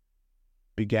incident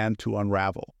began to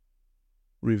unravel,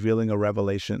 revealing a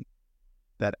revelation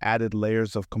that added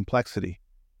layers of complexity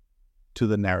to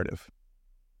the narrative.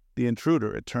 The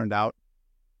intruder, it turned out,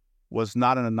 was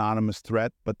not an anonymous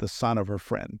threat, but the son of her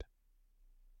friend.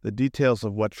 The details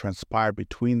of what transpired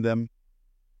between them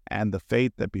and the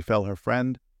fate that befell her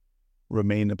friend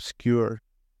remain obscure,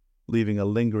 leaving a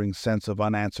lingering sense of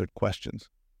unanswered questions.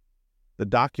 The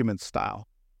document style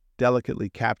delicately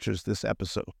captures this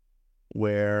episode,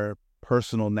 where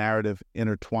personal narrative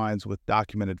intertwines with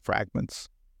documented fragments.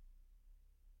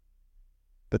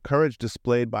 The courage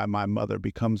displayed by my mother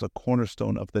becomes a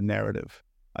cornerstone of the narrative,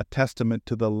 a testament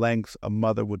to the lengths a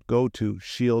mother would go to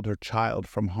shield her child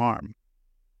from harm.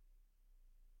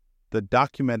 The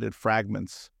documented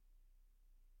fragments,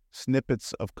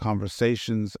 snippets of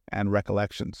conversations and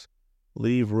recollections,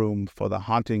 leave room for the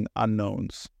haunting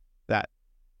unknowns that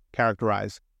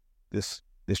characterize this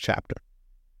chapter.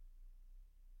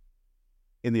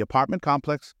 In the apartment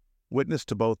complex, witness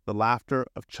to both the laughter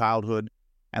of childhood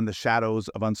and the shadows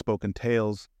of unspoken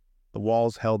tales, the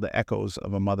walls held the echoes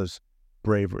of a mother's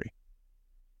bravery.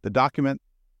 The document,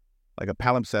 like a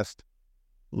palimpsest,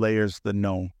 layers the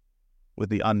known with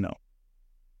the unknown,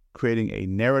 creating a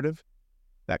narrative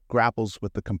that grapples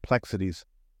with the complexities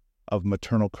of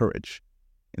maternal courage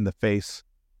in the face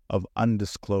of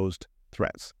undisclosed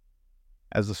threats.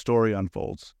 As the story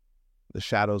unfolds, the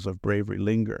shadows of bravery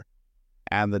linger,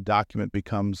 and the document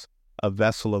becomes a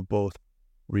vessel of both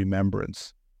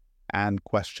remembrance and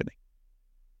questioning.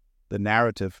 The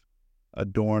narrative,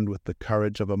 adorned with the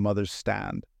courage of a mother's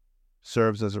stand,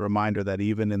 serves as a reminder that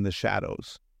even in the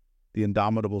shadows, the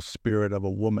indomitable spirit of a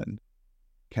woman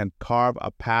can carve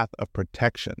a path of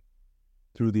protection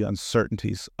through the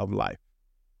uncertainties of life.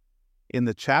 In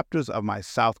the chapters of my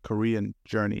South Korean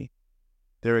journey,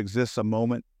 There exists a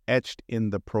moment etched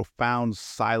in the profound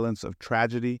silence of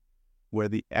tragedy where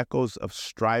the echoes of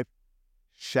strife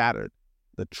shattered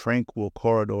the tranquil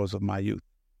corridors of my youth.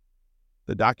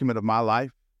 The document of my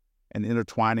life, an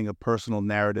intertwining of personal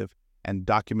narrative and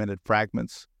documented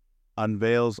fragments,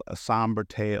 unveils a somber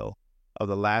tale of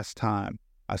the last time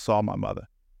I saw my mother,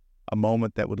 a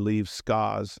moment that would leave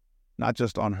scars not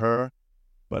just on her,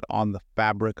 but on the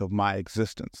fabric of my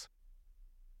existence.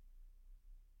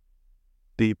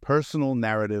 The personal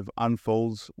narrative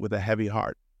unfolds with a heavy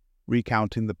heart,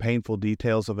 recounting the painful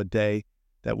details of a day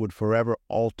that would forever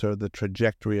alter the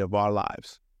trajectory of our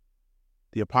lives.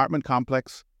 The apartment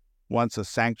complex, once a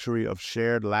sanctuary of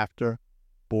shared laughter,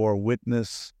 bore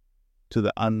witness to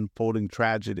the unfolding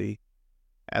tragedy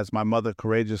as my mother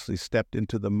courageously stepped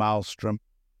into the maelstrom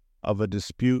of a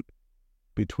dispute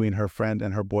between her friend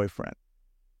and her boyfriend.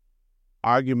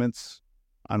 Arguments,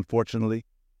 unfortunately,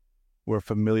 were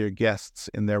familiar guests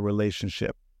in their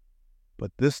relationship,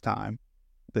 but this time,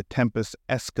 the tempest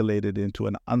escalated into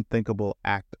an unthinkable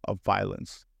act of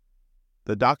violence.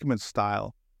 The document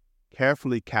style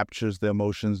carefully captures the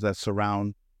emotions that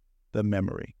surround the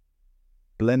memory,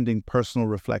 blending personal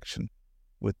reflection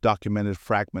with documented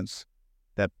fragments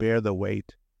that bear the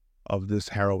weight of this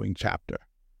harrowing chapter.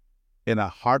 In a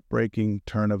heartbreaking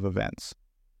turn of events,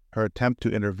 her attempt to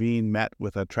intervene met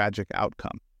with a tragic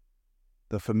outcome.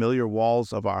 The familiar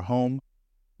walls of our home,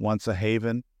 once a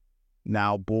haven,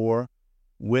 now bore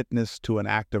witness to an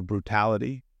act of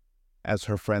brutality as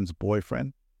her friend's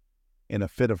boyfriend, in a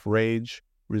fit of rage,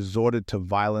 resorted to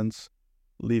violence,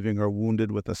 leaving her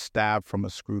wounded with a stab from a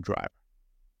screwdriver.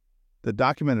 The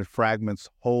documented fragments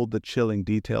hold the chilling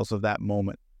details of that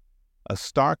moment, a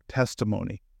stark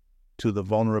testimony to the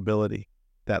vulnerability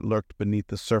that lurked beneath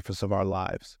the surface of our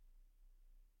lives.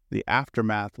 The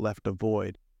aftermath left a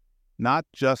void, not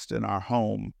just in our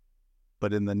home,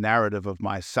 but in the narrative of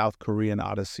my South Korean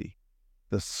odyssey.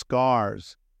 The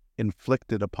scars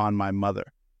inflicted upon my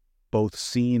mother, both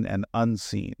seen and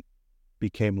unseen,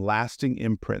 became lasting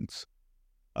imprints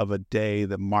of a day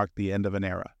that marked the end of an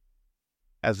era.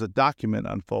 As the document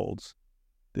unfolds,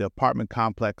 the apartment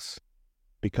complex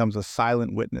becomes a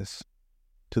silent witness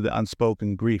to the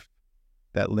unspoken grief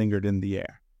that lingered in the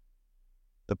air.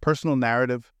 The personal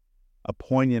narrative, a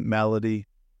poignant melody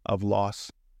of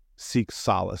loss, seeks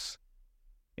solace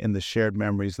in the shared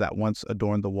memories that once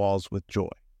adorned the walls with joy.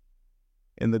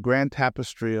 In the grand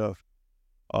tapestry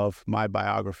of my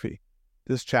biography,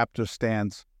 this chapter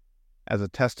stands as a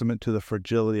testament to the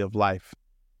fragility of life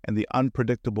and the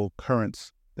unpredictable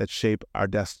currents that shape our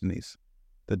destinies.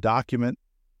 The document,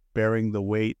 bearing the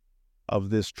weight of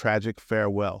this tragic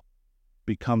farewell,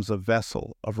 becomes a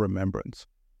vessel of remembrance,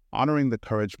 honoring the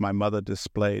courage my mother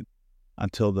displayed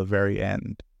until the very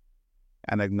end,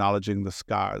 and acknowledging the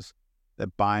scars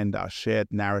that bind our shared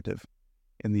narrative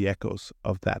in the echoes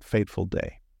of that fateful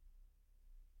day.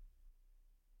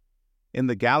 In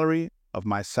the gallery of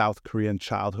my South Korean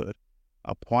childhood,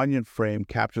 a poignant frame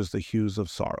captures the hues of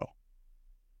sorrow,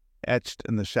 etched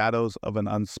in the shadows of an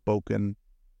unspoken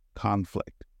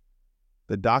conflict.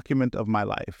 The document of my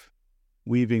life,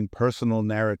 weaving personal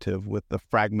narrative with the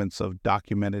fragments of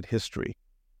documented history,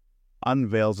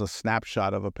 unveils a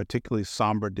snapshot of a particularly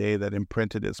somber day that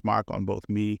imprinted its mark on both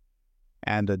me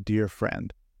and a dear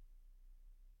friend.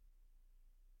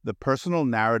 The personal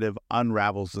narrative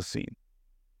unravels the scene,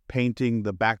 painting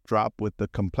the backdrop with the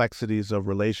complexities of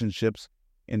relationships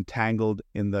entangled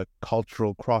in the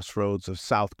cultural crossroads of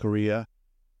South Korea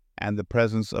and the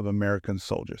presence of American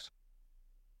soldiers.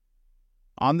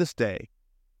 On this day,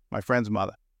 my friend's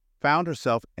mother found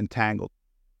herself entangled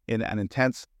in an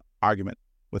intense argument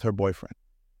with her boyfriend,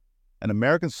 an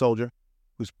American soldier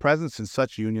whose presence in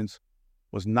such unions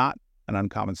was not an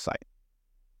uncommon sight.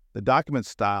 The document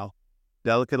style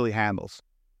delicately handles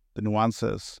the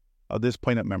nuances of this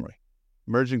poignant memory,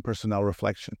 merging personnel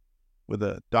reflection with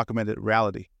the documented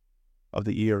reality of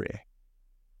the era.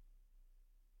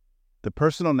 The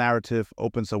personal narrative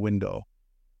opens a window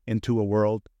into a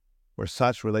world where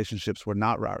such relationships were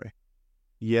not rare,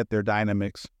 yet their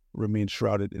dynamics remain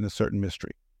shrouded in a certain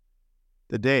mystery.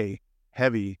 The day,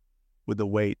 heavy with the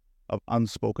weight of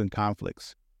unspoken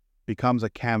conflicts, becomes a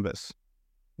canvas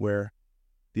where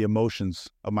the emotions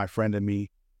of my friend and me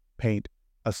paint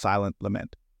a silent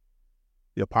lament.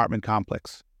 The apartment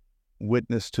complex,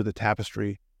 witness to the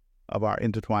tapestry of our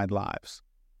intertwined lives,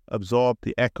 absorb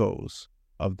the echoes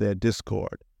of their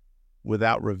discord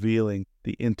without revealing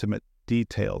the intimate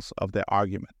details of their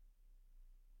argument.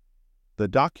 The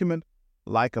document,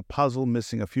 like a puzzle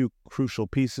missing a few crucial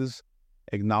pieces,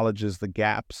 acknowledges the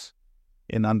gaps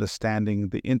in understanding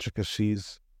the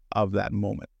intricacies of that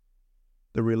moment.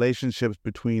 The relationships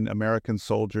between American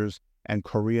soldiers and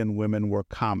Korean women were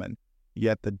common,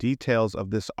 yet the details of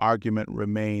this argument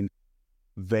remain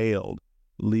veiled,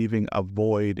 leaving a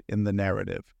void in the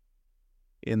narrative.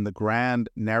 In the grand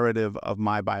narrative of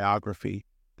my biography,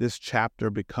 this chapter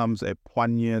becomes a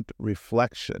poignant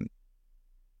reflection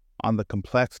on the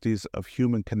complexities of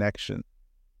human connection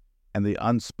and the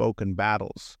unspoken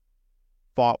battles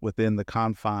fought within the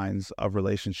confines of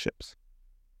relationships.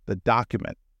 The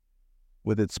document,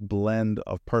 with its blend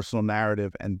of personal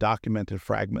narrative and documented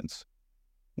fragments,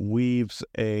 weaves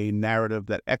a narrative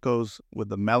that echoes with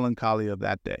the melancholy of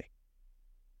that day,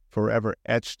 forever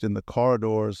etched in the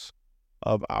corridors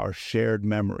of our shared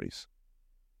memories.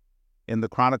 In the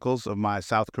chronicles of my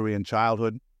South Korean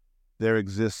childhood, there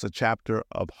exists a chapter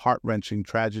of heart-wrenching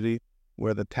tragedy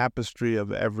where the tapestry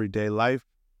of everyday life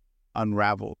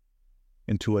unraveled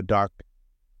into a dark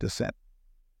descent.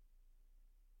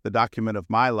 The document of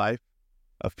my life,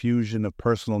 a fusion of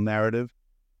personal narrative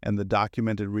and the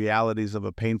documented realities of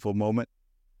a painful moment,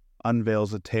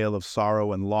 unveils a tale of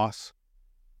sorrow and loss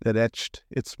that etched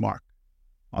its mark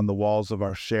on the walls of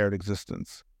our shared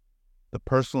existence. The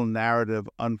personal narrative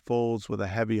unfolds with a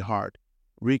heavy heart,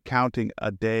 recounting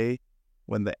a day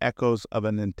when the echoes of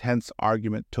an intense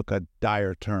argument took a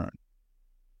dire turn.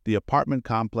 The apartment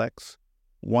complex,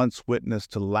 once witness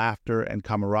to laughter and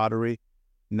camaraderie,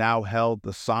 now held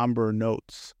the somber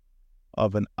notes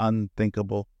of an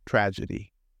unthinkable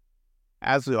tragedy.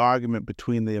 As the argument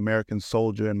between the American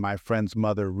soldier and my friend's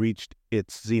mother reached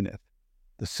its zenith,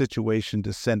 the situation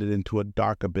descended into a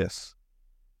dark abyss.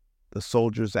 The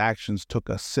soldier's actions took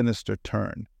a sinister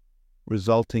turn,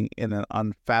 resulting in an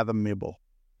unfathomable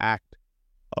act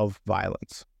of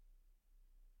violence.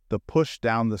 The push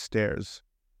down the stairs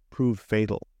proved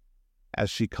fatal as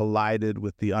she collided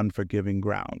with the unforgiving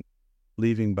ground,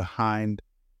 leaving behind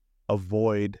a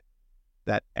void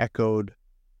that echoed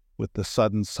with the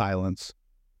sudden silence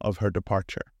of her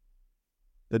departure.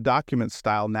 The document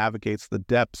style navigates the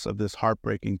depths of this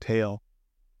heartbreaking tale,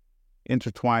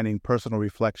 intertwining personal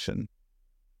reflection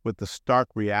with the stark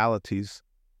realities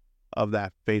of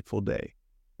that fateful day.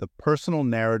 The personal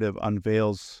narrative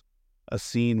unveils a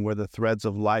scene where the threads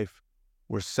of life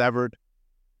were severed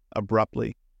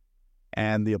abruptly,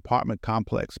 and the apartment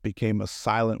complex became a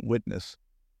silent witness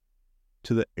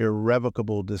to the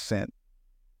irrevocable descent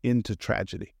into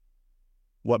tragedy.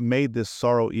 What made this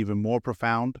sorrow even more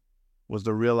profound was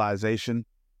the realization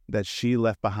that she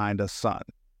left behind a son,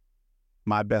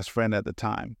 my best friend at the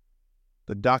time.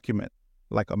 The document,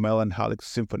 like a melancholic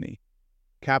symphony,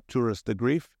 captures the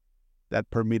grief that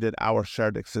permeated our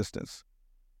shared existence.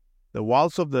 The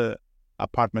walls of the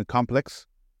apartment complex,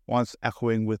 once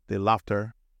echoing with the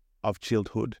laughter of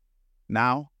childhood,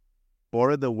 now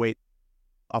bore the weight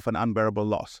of an unbearable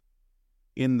loss.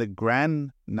 In the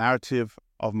grand narrative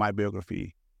of my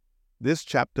biography, this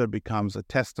chapter becomes a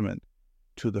testament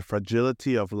to the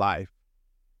fragility of life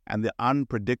and the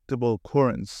unpredictable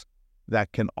currents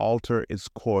that can alter its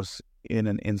course in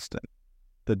an instant.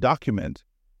 The document,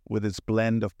 with its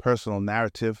blend of personal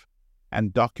narrative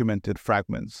and documented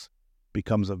fragments,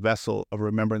 becomes a vessel of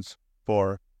remembrance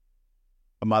for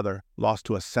a mother lost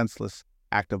to a senseless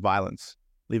act of violence,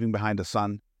 leaving behind a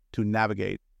son to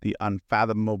navigate the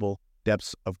unfathomable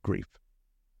depths of grief.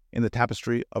 In the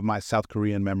tapestry of my South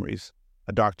Korean memories,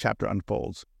 a dark chapter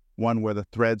unfolds, one where the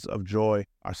threads of joy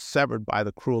are severed by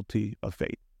the cruelty of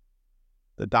fate.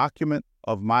 The document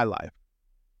of my life,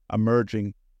 a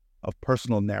merging of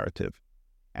personal narrative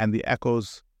and the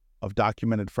echoes of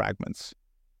documented fragments,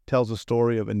 tells a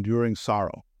story of enduring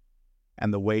sorrow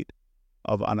and the weight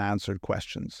of unanswered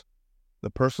questions. The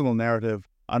personal narrative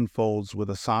unfolds with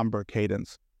a somber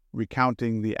cadence,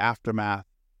 recounting the aftermath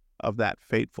of that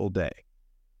fateful day.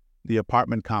 The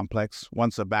apartment complex,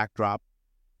 once a backdrop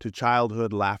to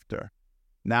childhood laughter,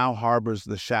 now harbors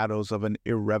the shadows of an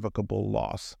irrevocable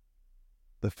loss.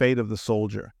 The fate of the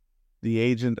soldier, the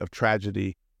agent of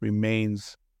tragedy,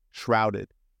 remains shrouded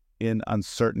in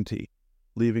uncertainty,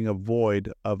 leaving a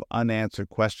void of unanswered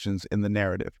questions in the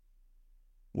narrative.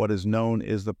 What is known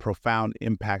is the profound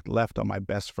impact left on my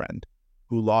best friend,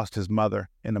 who lost his mother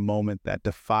in a moment that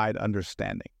defied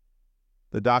understanding.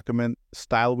 The document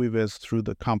style weaves through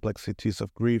the complexities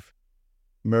of grief,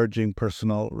 merging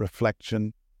personal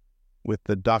reflection with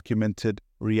the documented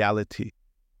reality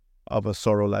of a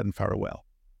sorrow-laden farewell.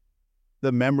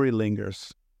 The memory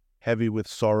lingers, heavy with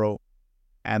sorrow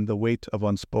and the weight of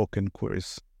unspoken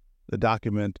queries. The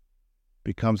document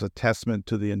becomes a testament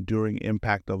to the enduring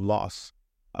impact of loss,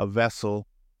 a vessel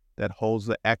that holds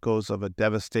the echoes of a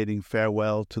devastating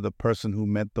farewell to the person who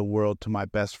meant the world to my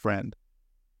best friend.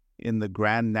 In the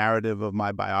grand narrative of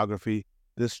my biography,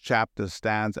 this chapter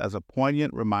stands as a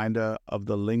poignant reminder of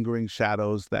the lingering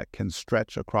shadows that can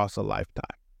stretch across a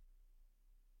lifetime.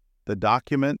 The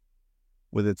document,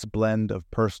 with its blend of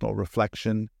personal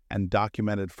reflection and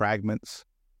documented fragments,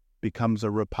 becomes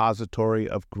a repository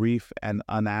of grief and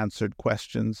unanswered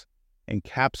questions,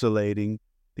 encapsulating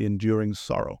the enduring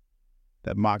sorrow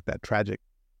that marked that tragic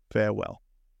farewell.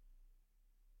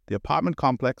 The apartment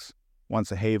complex,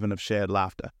 once a haven of shared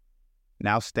laughter,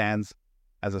 now stands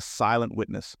as a silent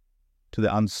witness to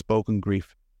the unspoken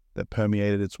grief that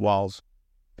permeated its walls,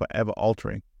 forever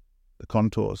altering the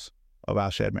contours of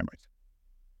our shared memories.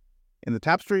 In the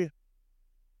tapestry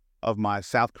of my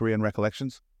South Korean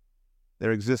recollections,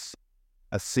 there exists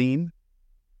a scene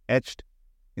etched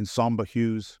in somber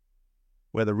hues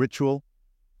where the ritual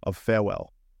of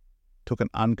farewell took an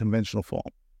unconventional form.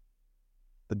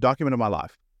 The document of my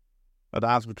life, a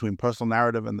dance between personal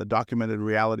narrative and the documented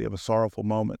reality of a sorrowful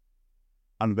moment,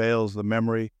 unveils the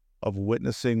memory of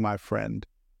witnessing my friend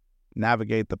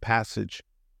navigate the passage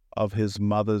of his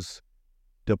mother's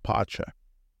departure.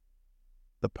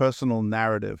 The personal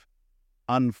narrative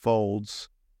unfolds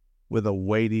with a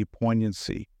weighty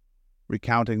poignancy,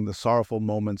 recounting the sorrowful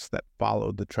moments that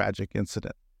followed the tragic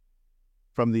incident.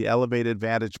 From the elevated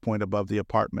vantage point above the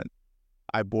apartment,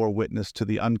 I bore witness to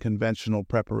the unconventional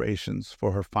preparations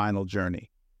for her final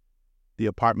journey. The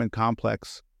apartment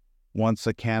complex, once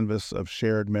a canvas of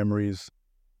shared memories,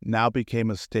 now became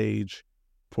a stage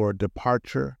for a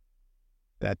departure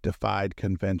that defied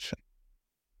convention.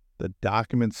 The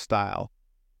document style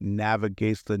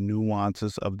navigates the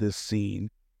nuances of this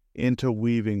scene,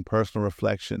 interweaving personal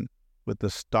reflection with the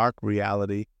stark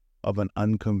reality of an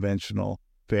unconventional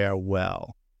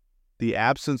farewell. The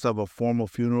absence of a formal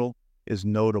funeral is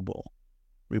notable,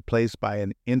 replaced by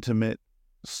an intimate,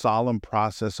 solemn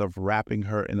process of wrapping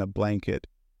her in a blanket,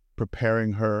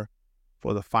 preparing her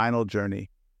for the final journey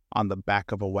on the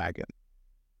back of a wagon.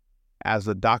 As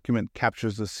the document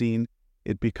captures the scene,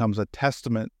 it becomes a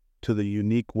testament to the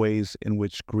unique ways in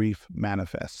which grief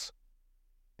manifests.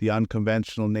 The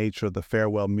unconventional nature of the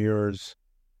farewell mirrors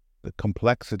the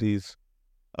complexities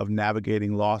of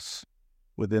navigating loss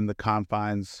within the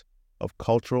confines of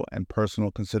cultural and personal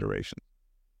consideration.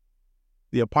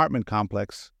 The apartment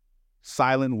complex,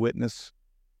 silent witness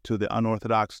to the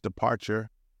unorthodox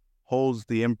departure, holds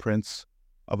the imprints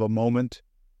of a moment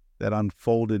that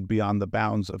unfolded beyond the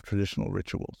bounds of traditional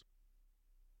rituals.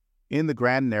 In the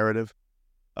grand narrative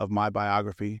of my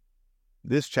biography,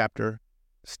 this chapter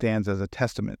stands as a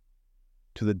testament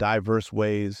to the diverse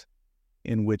ways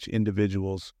in which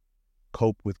individuals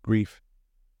cope with grief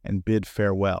and bid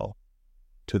farewell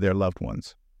to their loved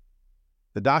ones.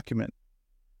 The document,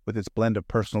 with its blend of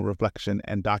personal reflection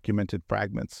and documented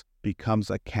fragments, becomes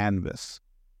a canvas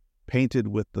painted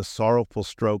with the sorrowful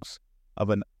strokes of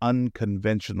an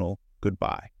unconventional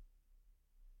goodbye.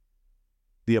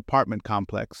 The apartment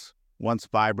complex, once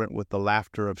vibrant with the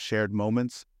laughter of shared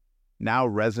moments, now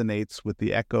resonates with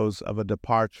the echoes of a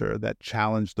departure that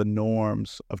challenged the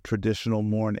norms of traditional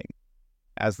mourning.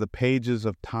 As the pages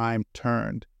of time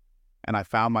turned, and I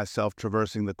found myself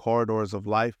traversing the corridors of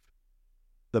life,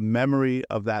 the memory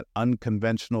of that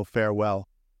unconventional farewell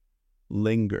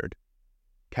lingered,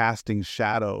 casting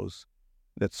shadows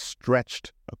that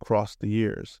stretched across the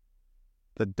years.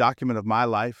 The document of my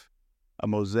life, a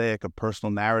mosaic of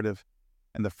personal narrative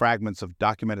and the fragments of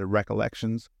documented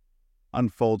recollections,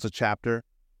 unfolds a chapter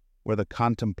where the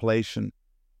contemplation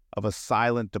of a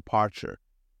silent departure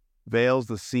veils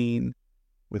the scene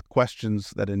with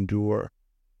questions that endure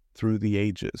through the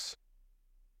ages.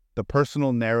 The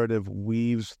personal narrative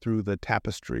weaves through the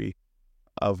tapestry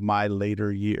of my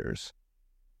later years,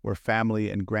 where family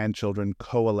and grandchildren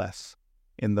coalesce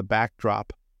in the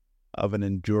backdrop of an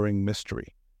enduring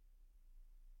mystery.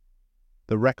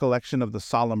 The recollection of the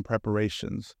solemn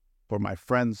preparations for my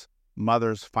friend's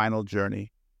mother's final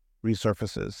journey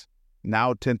resurfaces,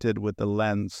 now tinted with the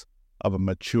lens of a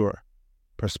mature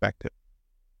perspective.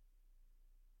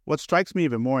 What strikes me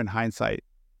even more in hindsight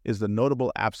is the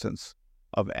notable absence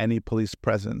of any police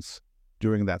presence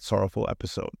during that sorrowful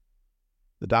episode.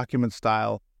 The document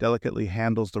style delicately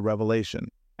handles the revelation,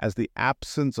 as the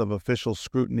absence of official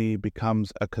scrutiny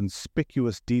becomes a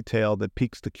conspicuous detail that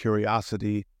piques the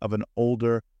curiosity of an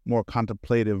older, more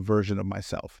contemplative version of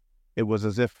myself. It was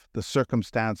as if the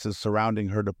circumstances surrounding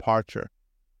her departure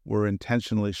were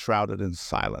intentionally shrouded in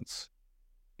silence,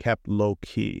 kept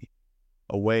low-key,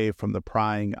 away from the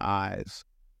prying eyes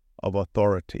of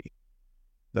authority.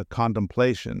 The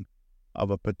contemplation of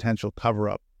a potential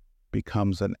cover-up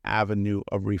becomes an avenue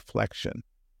of reflection,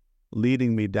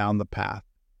 leading me down the path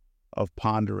of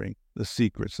pondering the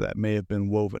secrets that may have been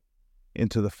woven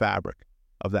into the fabric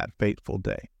of that fateful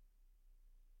day.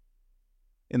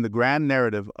 In the grand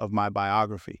narrative of my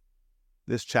biography,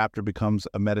 this chapter becomes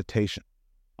a meditation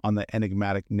on the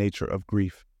enigmatic nature of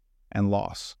grief and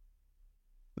loss.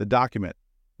 The document,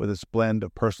 with its blend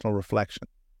of personal reflection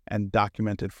and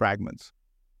documented fragments,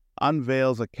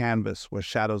 unveils a canvas where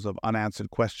shadows of unanswered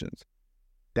questions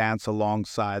dance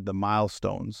alongside the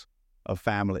milestones of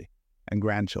family and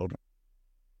grandchildren.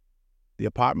 The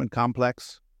apartment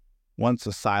complex, once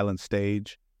a silent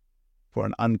stage for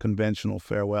an unconventional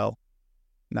farewell,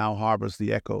 now harbors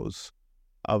the echoes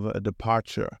of a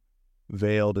departure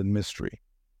veiled in mystery.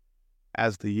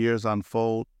 As the years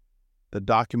unfold, the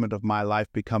document of my life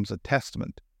becomes a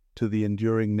testament to the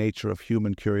enduring nature of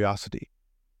human curiosity,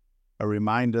 a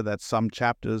reminder that some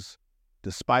chapters,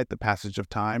 despite the passage of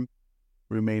time,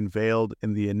 remain veiled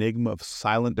in the enigma of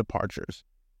silent departures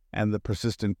and the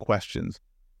persistent questions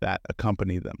that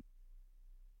accompany them.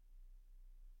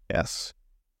 Yes,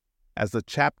 as the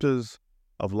chapters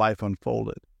of life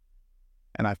unfolded,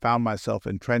 and I found myself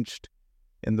entrenched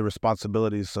in the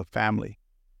responsibilities of family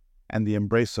and the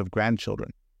embrace of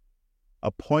grandchildren,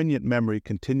 a poignant memory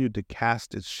continued to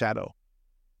cast its shadow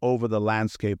over the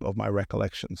landscape of my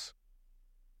recollections.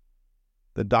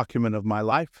 The document of my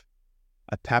life,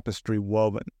 a tapestry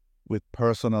woven with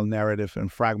personal narrative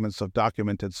and fragments of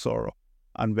documented sorrow,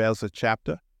 unveils a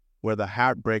chapter where the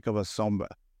heartbreak of a somber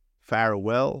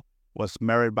farewell was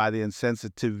marred by the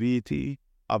insensitivity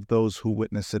of those who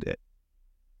witnessed it.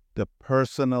 The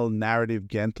personal narrative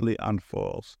gently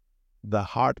unfolds the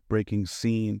heartbreaking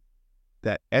scene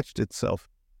that etched itself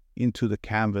into the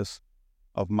canvas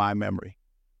of my memory.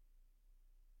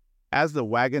 As the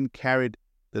wagon carried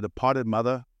the departed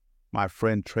mother, my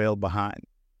friend trailed behind,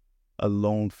 a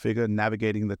lone figure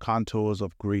navigating the contours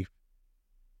of grief.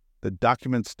 The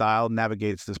document style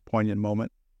navigates this poignant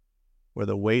moment where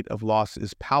the weight of loss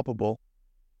is palpable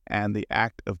and the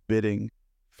act of bidding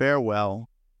farewell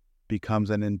becomes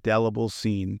an indelible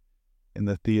scene in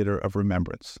the theater of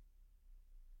remembrance.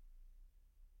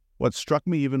 What struck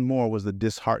me even more was the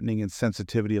disheartening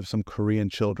insensitivity of some Korean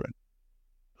children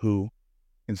who,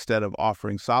 instead of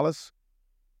offering solace,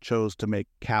 chose to make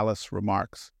callous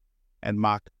remarks and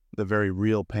mock the very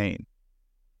real pain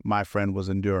my friend was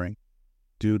enduring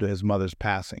due to his mother's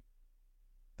passing.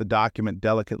 The document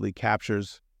delicately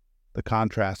captures the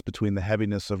contrast between the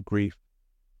heaviness of grief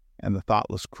and the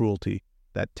thoughtless cruelty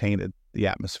that tainted the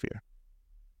atmosphere.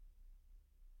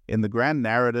 In the grand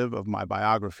narrative of my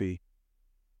biography,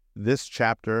 this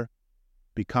chapter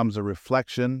becomes a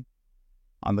reflection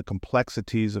on the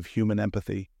complexities of human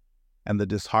empathy and the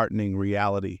disheartening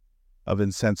reality of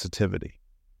insensitivity.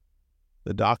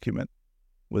 The document,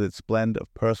 with its blend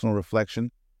of personal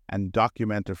reflection and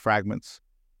documented fragments,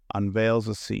 unveils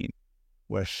a scene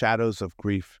where shadows of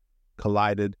grief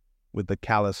collided with the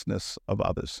callousness of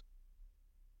others.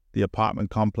 The apartment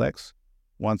complex,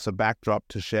 once a backdrop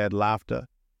to shared laughter,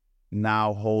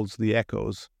 now holds the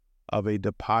echoes of a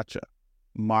departure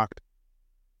marked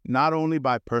not only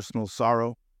by personal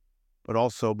sorrow, but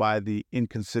also by the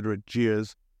inconsiderate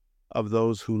jeers of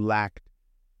those who lacked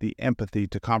the empathy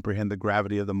to comprehend the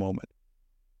gravity of the moment.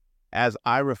 As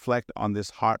I reflect on this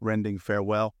heart-rending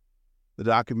farewell, the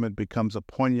document becomes a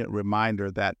poignant reminder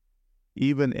that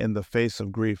even in the face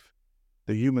of grief,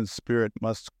 the human spirit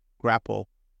must grapple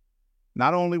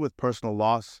not only with personal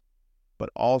loss, but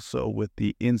also with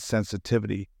the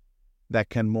insensitivity that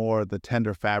can moor the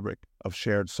tender fabric of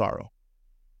shared sorrow.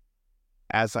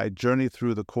 As I journey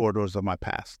through the corridors of my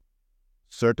past,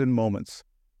 certain moments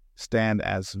stand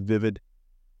as vivid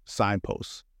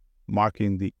signposts,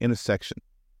 marking the intersection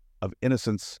of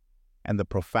innocence and the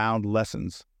profound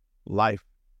lessons life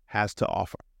has to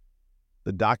offer.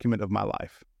 The document of my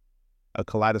life, a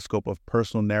kaleidoscope of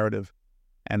personal narrative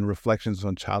and reflections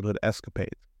on childhood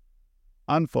escapades,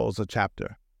 unfolds a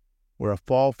chapter where a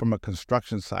fall from a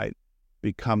construction site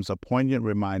becomes a poignant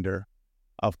reminder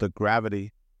of the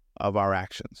gravity of our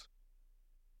actions.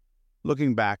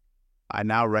 Looking back, I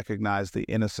now recognize the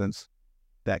innocence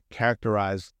that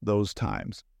characterized those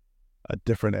times, a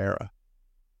different era,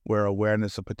 where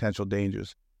awareness of potential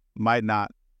dangers might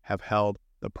not have held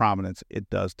the prominence it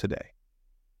does today.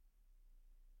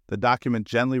 The document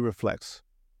gently reflects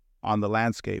on the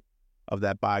landscape of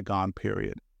that bygone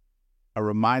period, a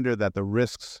reminder that the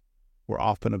risks were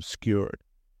often obscured,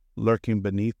 lurking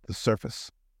beneath the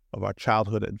surface of our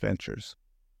childhood adventures.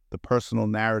 The personal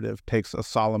narrative takes a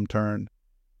solemn turn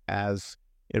as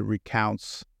it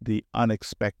recounts the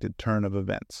unexpected turn of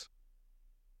events.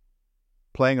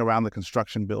 Playing around the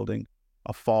construction building,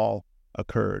 a fall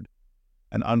occurred,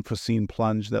 an unforeseen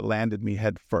plunge that landed me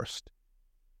head first.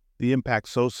 the impact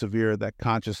so severe that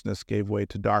consciousness gave way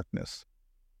to darkness.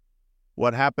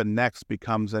 What happened next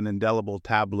becomes an indelible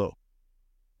tableau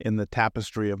in the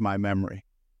tapestry of my memory.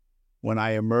 When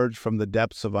I emerged from the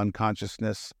depths of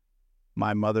unconsciousness,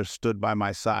 my mother stood by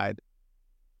my side,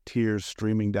 tears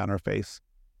streaming down her face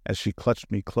as she clutched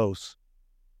me close.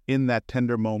 In that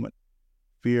tender moment,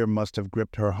 fear must have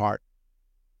gripped her heart,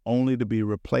 only to be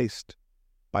replaced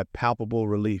by palpable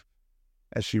relief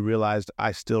as she realized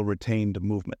I still retained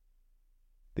movement.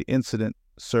 The incident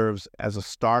serves as a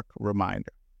stark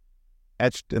reminder,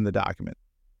 etched in the document,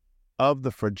 of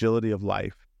the fragility of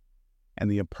life and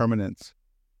the impermanence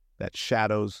that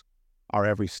shadows our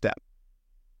every step.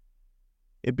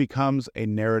 It becomes a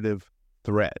narrative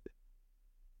thread,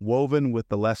 woven with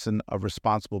the lesson of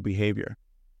responsible behavior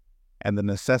and the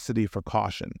necessity for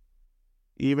caution,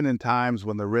 even in times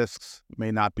when the risks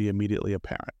may not be immediately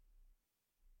apparent.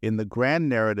 In the grand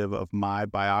narrative of my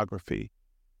biography,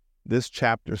 this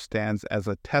chapter stands as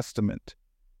a testament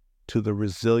to the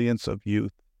resilience of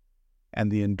youth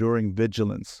and the enduring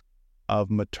vigilance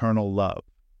of maternal love.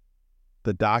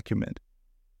 The document,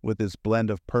 with its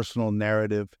blend of personal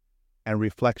narrative and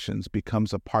reflections,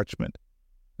 becomes a parchment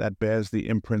that bears the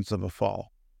imprints of a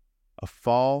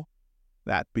fall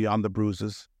that, beyond the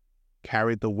bruises,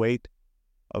 carried the weight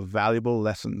of valuable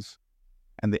lessons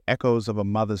and the echoes of a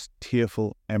mother's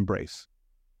tearful embrace.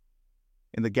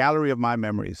 In the gallery of my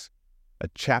memories, a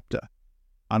chapter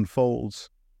unfolds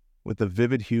with the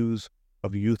vivid hues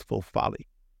of youthful folly,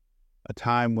 a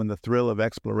time when the thrill of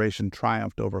exploration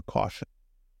triumphed over caution.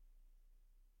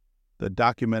 The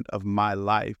document of my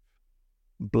life,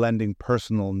 blending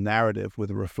personal narrative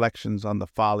with reflections on the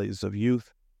follies of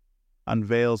youth,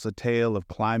 unveils a tale of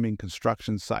climbing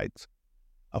construction sites,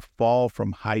 a fall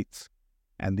from heights,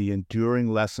 and the enduring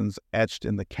lessons etched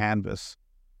in the canvas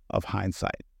of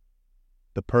hindsight.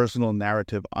 The personal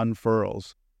narrative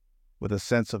unfurls with a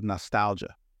sense of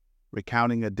nostalgia,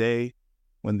 recounting a day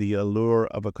when the allure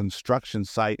of a construction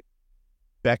site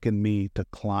beckoned me to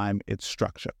climb its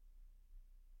structure.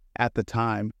 At the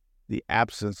time, the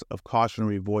absence of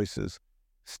cautionary voices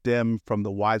stemmed from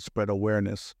the widespread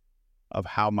awareness of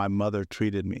how my mother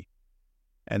treated me,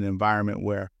 an environment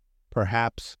where,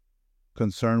 perhaps,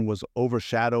 concern was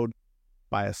overshadowed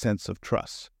by a sense of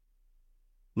trust.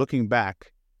 Looking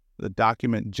back, the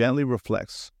document gently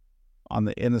reflects on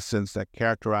the innocence that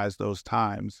characterized those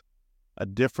times, a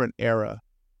different era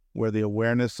where the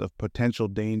awareness of potential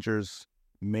dangers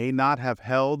may not have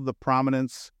held the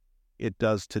prominence it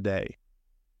does today.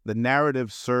 The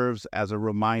narrative serves as a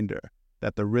reminder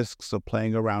that the risks of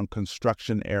playing around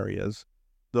construction areas,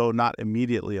 though not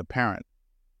immediately apparent,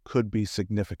 could be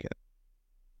significant.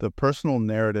 The personal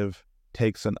narrative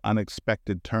takes an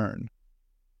unexpected turn,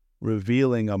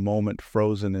 revealing a moment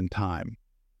frozen in time,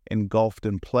 engulfed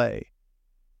in play.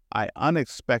 I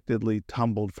unexpectedly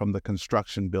tumbled from the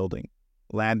construction building,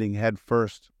 landing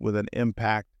headfirst with an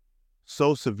impact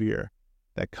so severe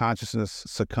that consciousness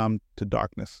succumbed to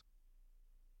darkness.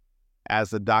 As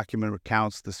the document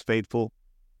recounts this fateful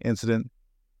incident,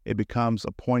 it becomes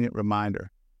a poignant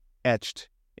reminder, etched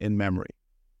in memory.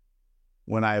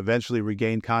 When I eventually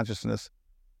regained consciousness,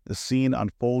 the scene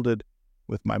unfolded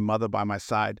with my mother by my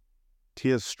side,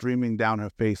 tears streaming down her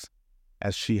face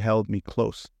as she held me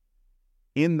close.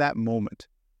 In that moment,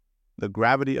 the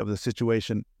gravity of the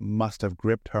situation must have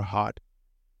gripped her heart,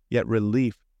 yet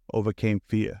relief overcame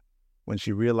fear when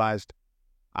she realized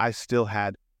I still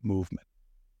had movement.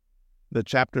 The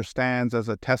chapter stands as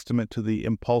a testament to the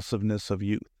impulsiveness of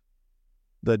youth,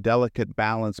 the delicate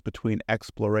balance between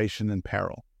exploration and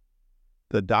peril.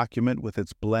 The document, with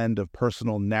its blend of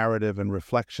personal narrative and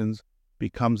reflections,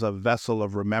 becomes a vessel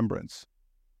of remembrance,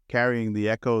 carrying the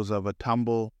echoes of a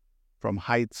tumble from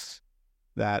heights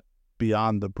that,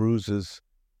 beyond the bruises,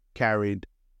 carried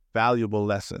valuable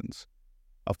lessons,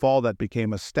 a fall that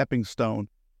became a stepping stone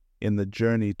in the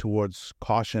journey towards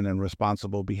caution and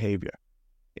responsible behavior.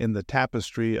 In the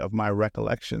tapestry of my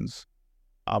recollections,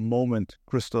 a moment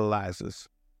crystallizes,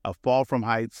 a fall from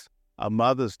heights, a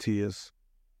mother's tears,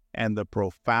 and the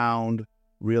profound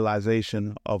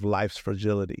realization of life's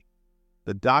fragility.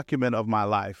 The document of my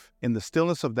life, in the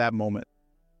stillness of that moment,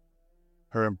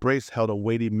 her embrace held a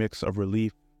weighty mix of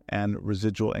relief and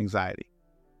residual anxiety.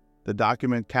 The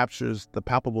document captures the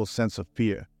palpable sense of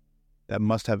fear that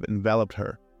must have enveloped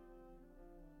her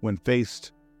when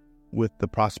faced with the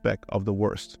prospect of the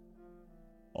worst,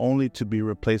 only to be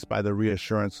replaced by the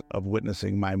reassurance of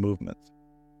witnessing my movements.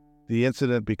 The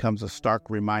incident becomes a stark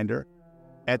reminder,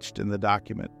 etched in the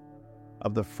document,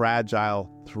 of the fragile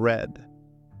thread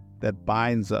that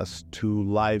binds us to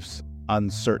life's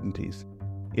uncertainties.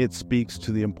 It speaks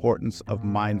to the importance of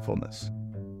mindfulness,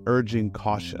 urging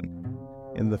caution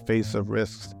in the face of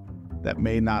risks that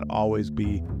may not always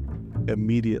be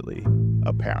immediately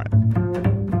apparent.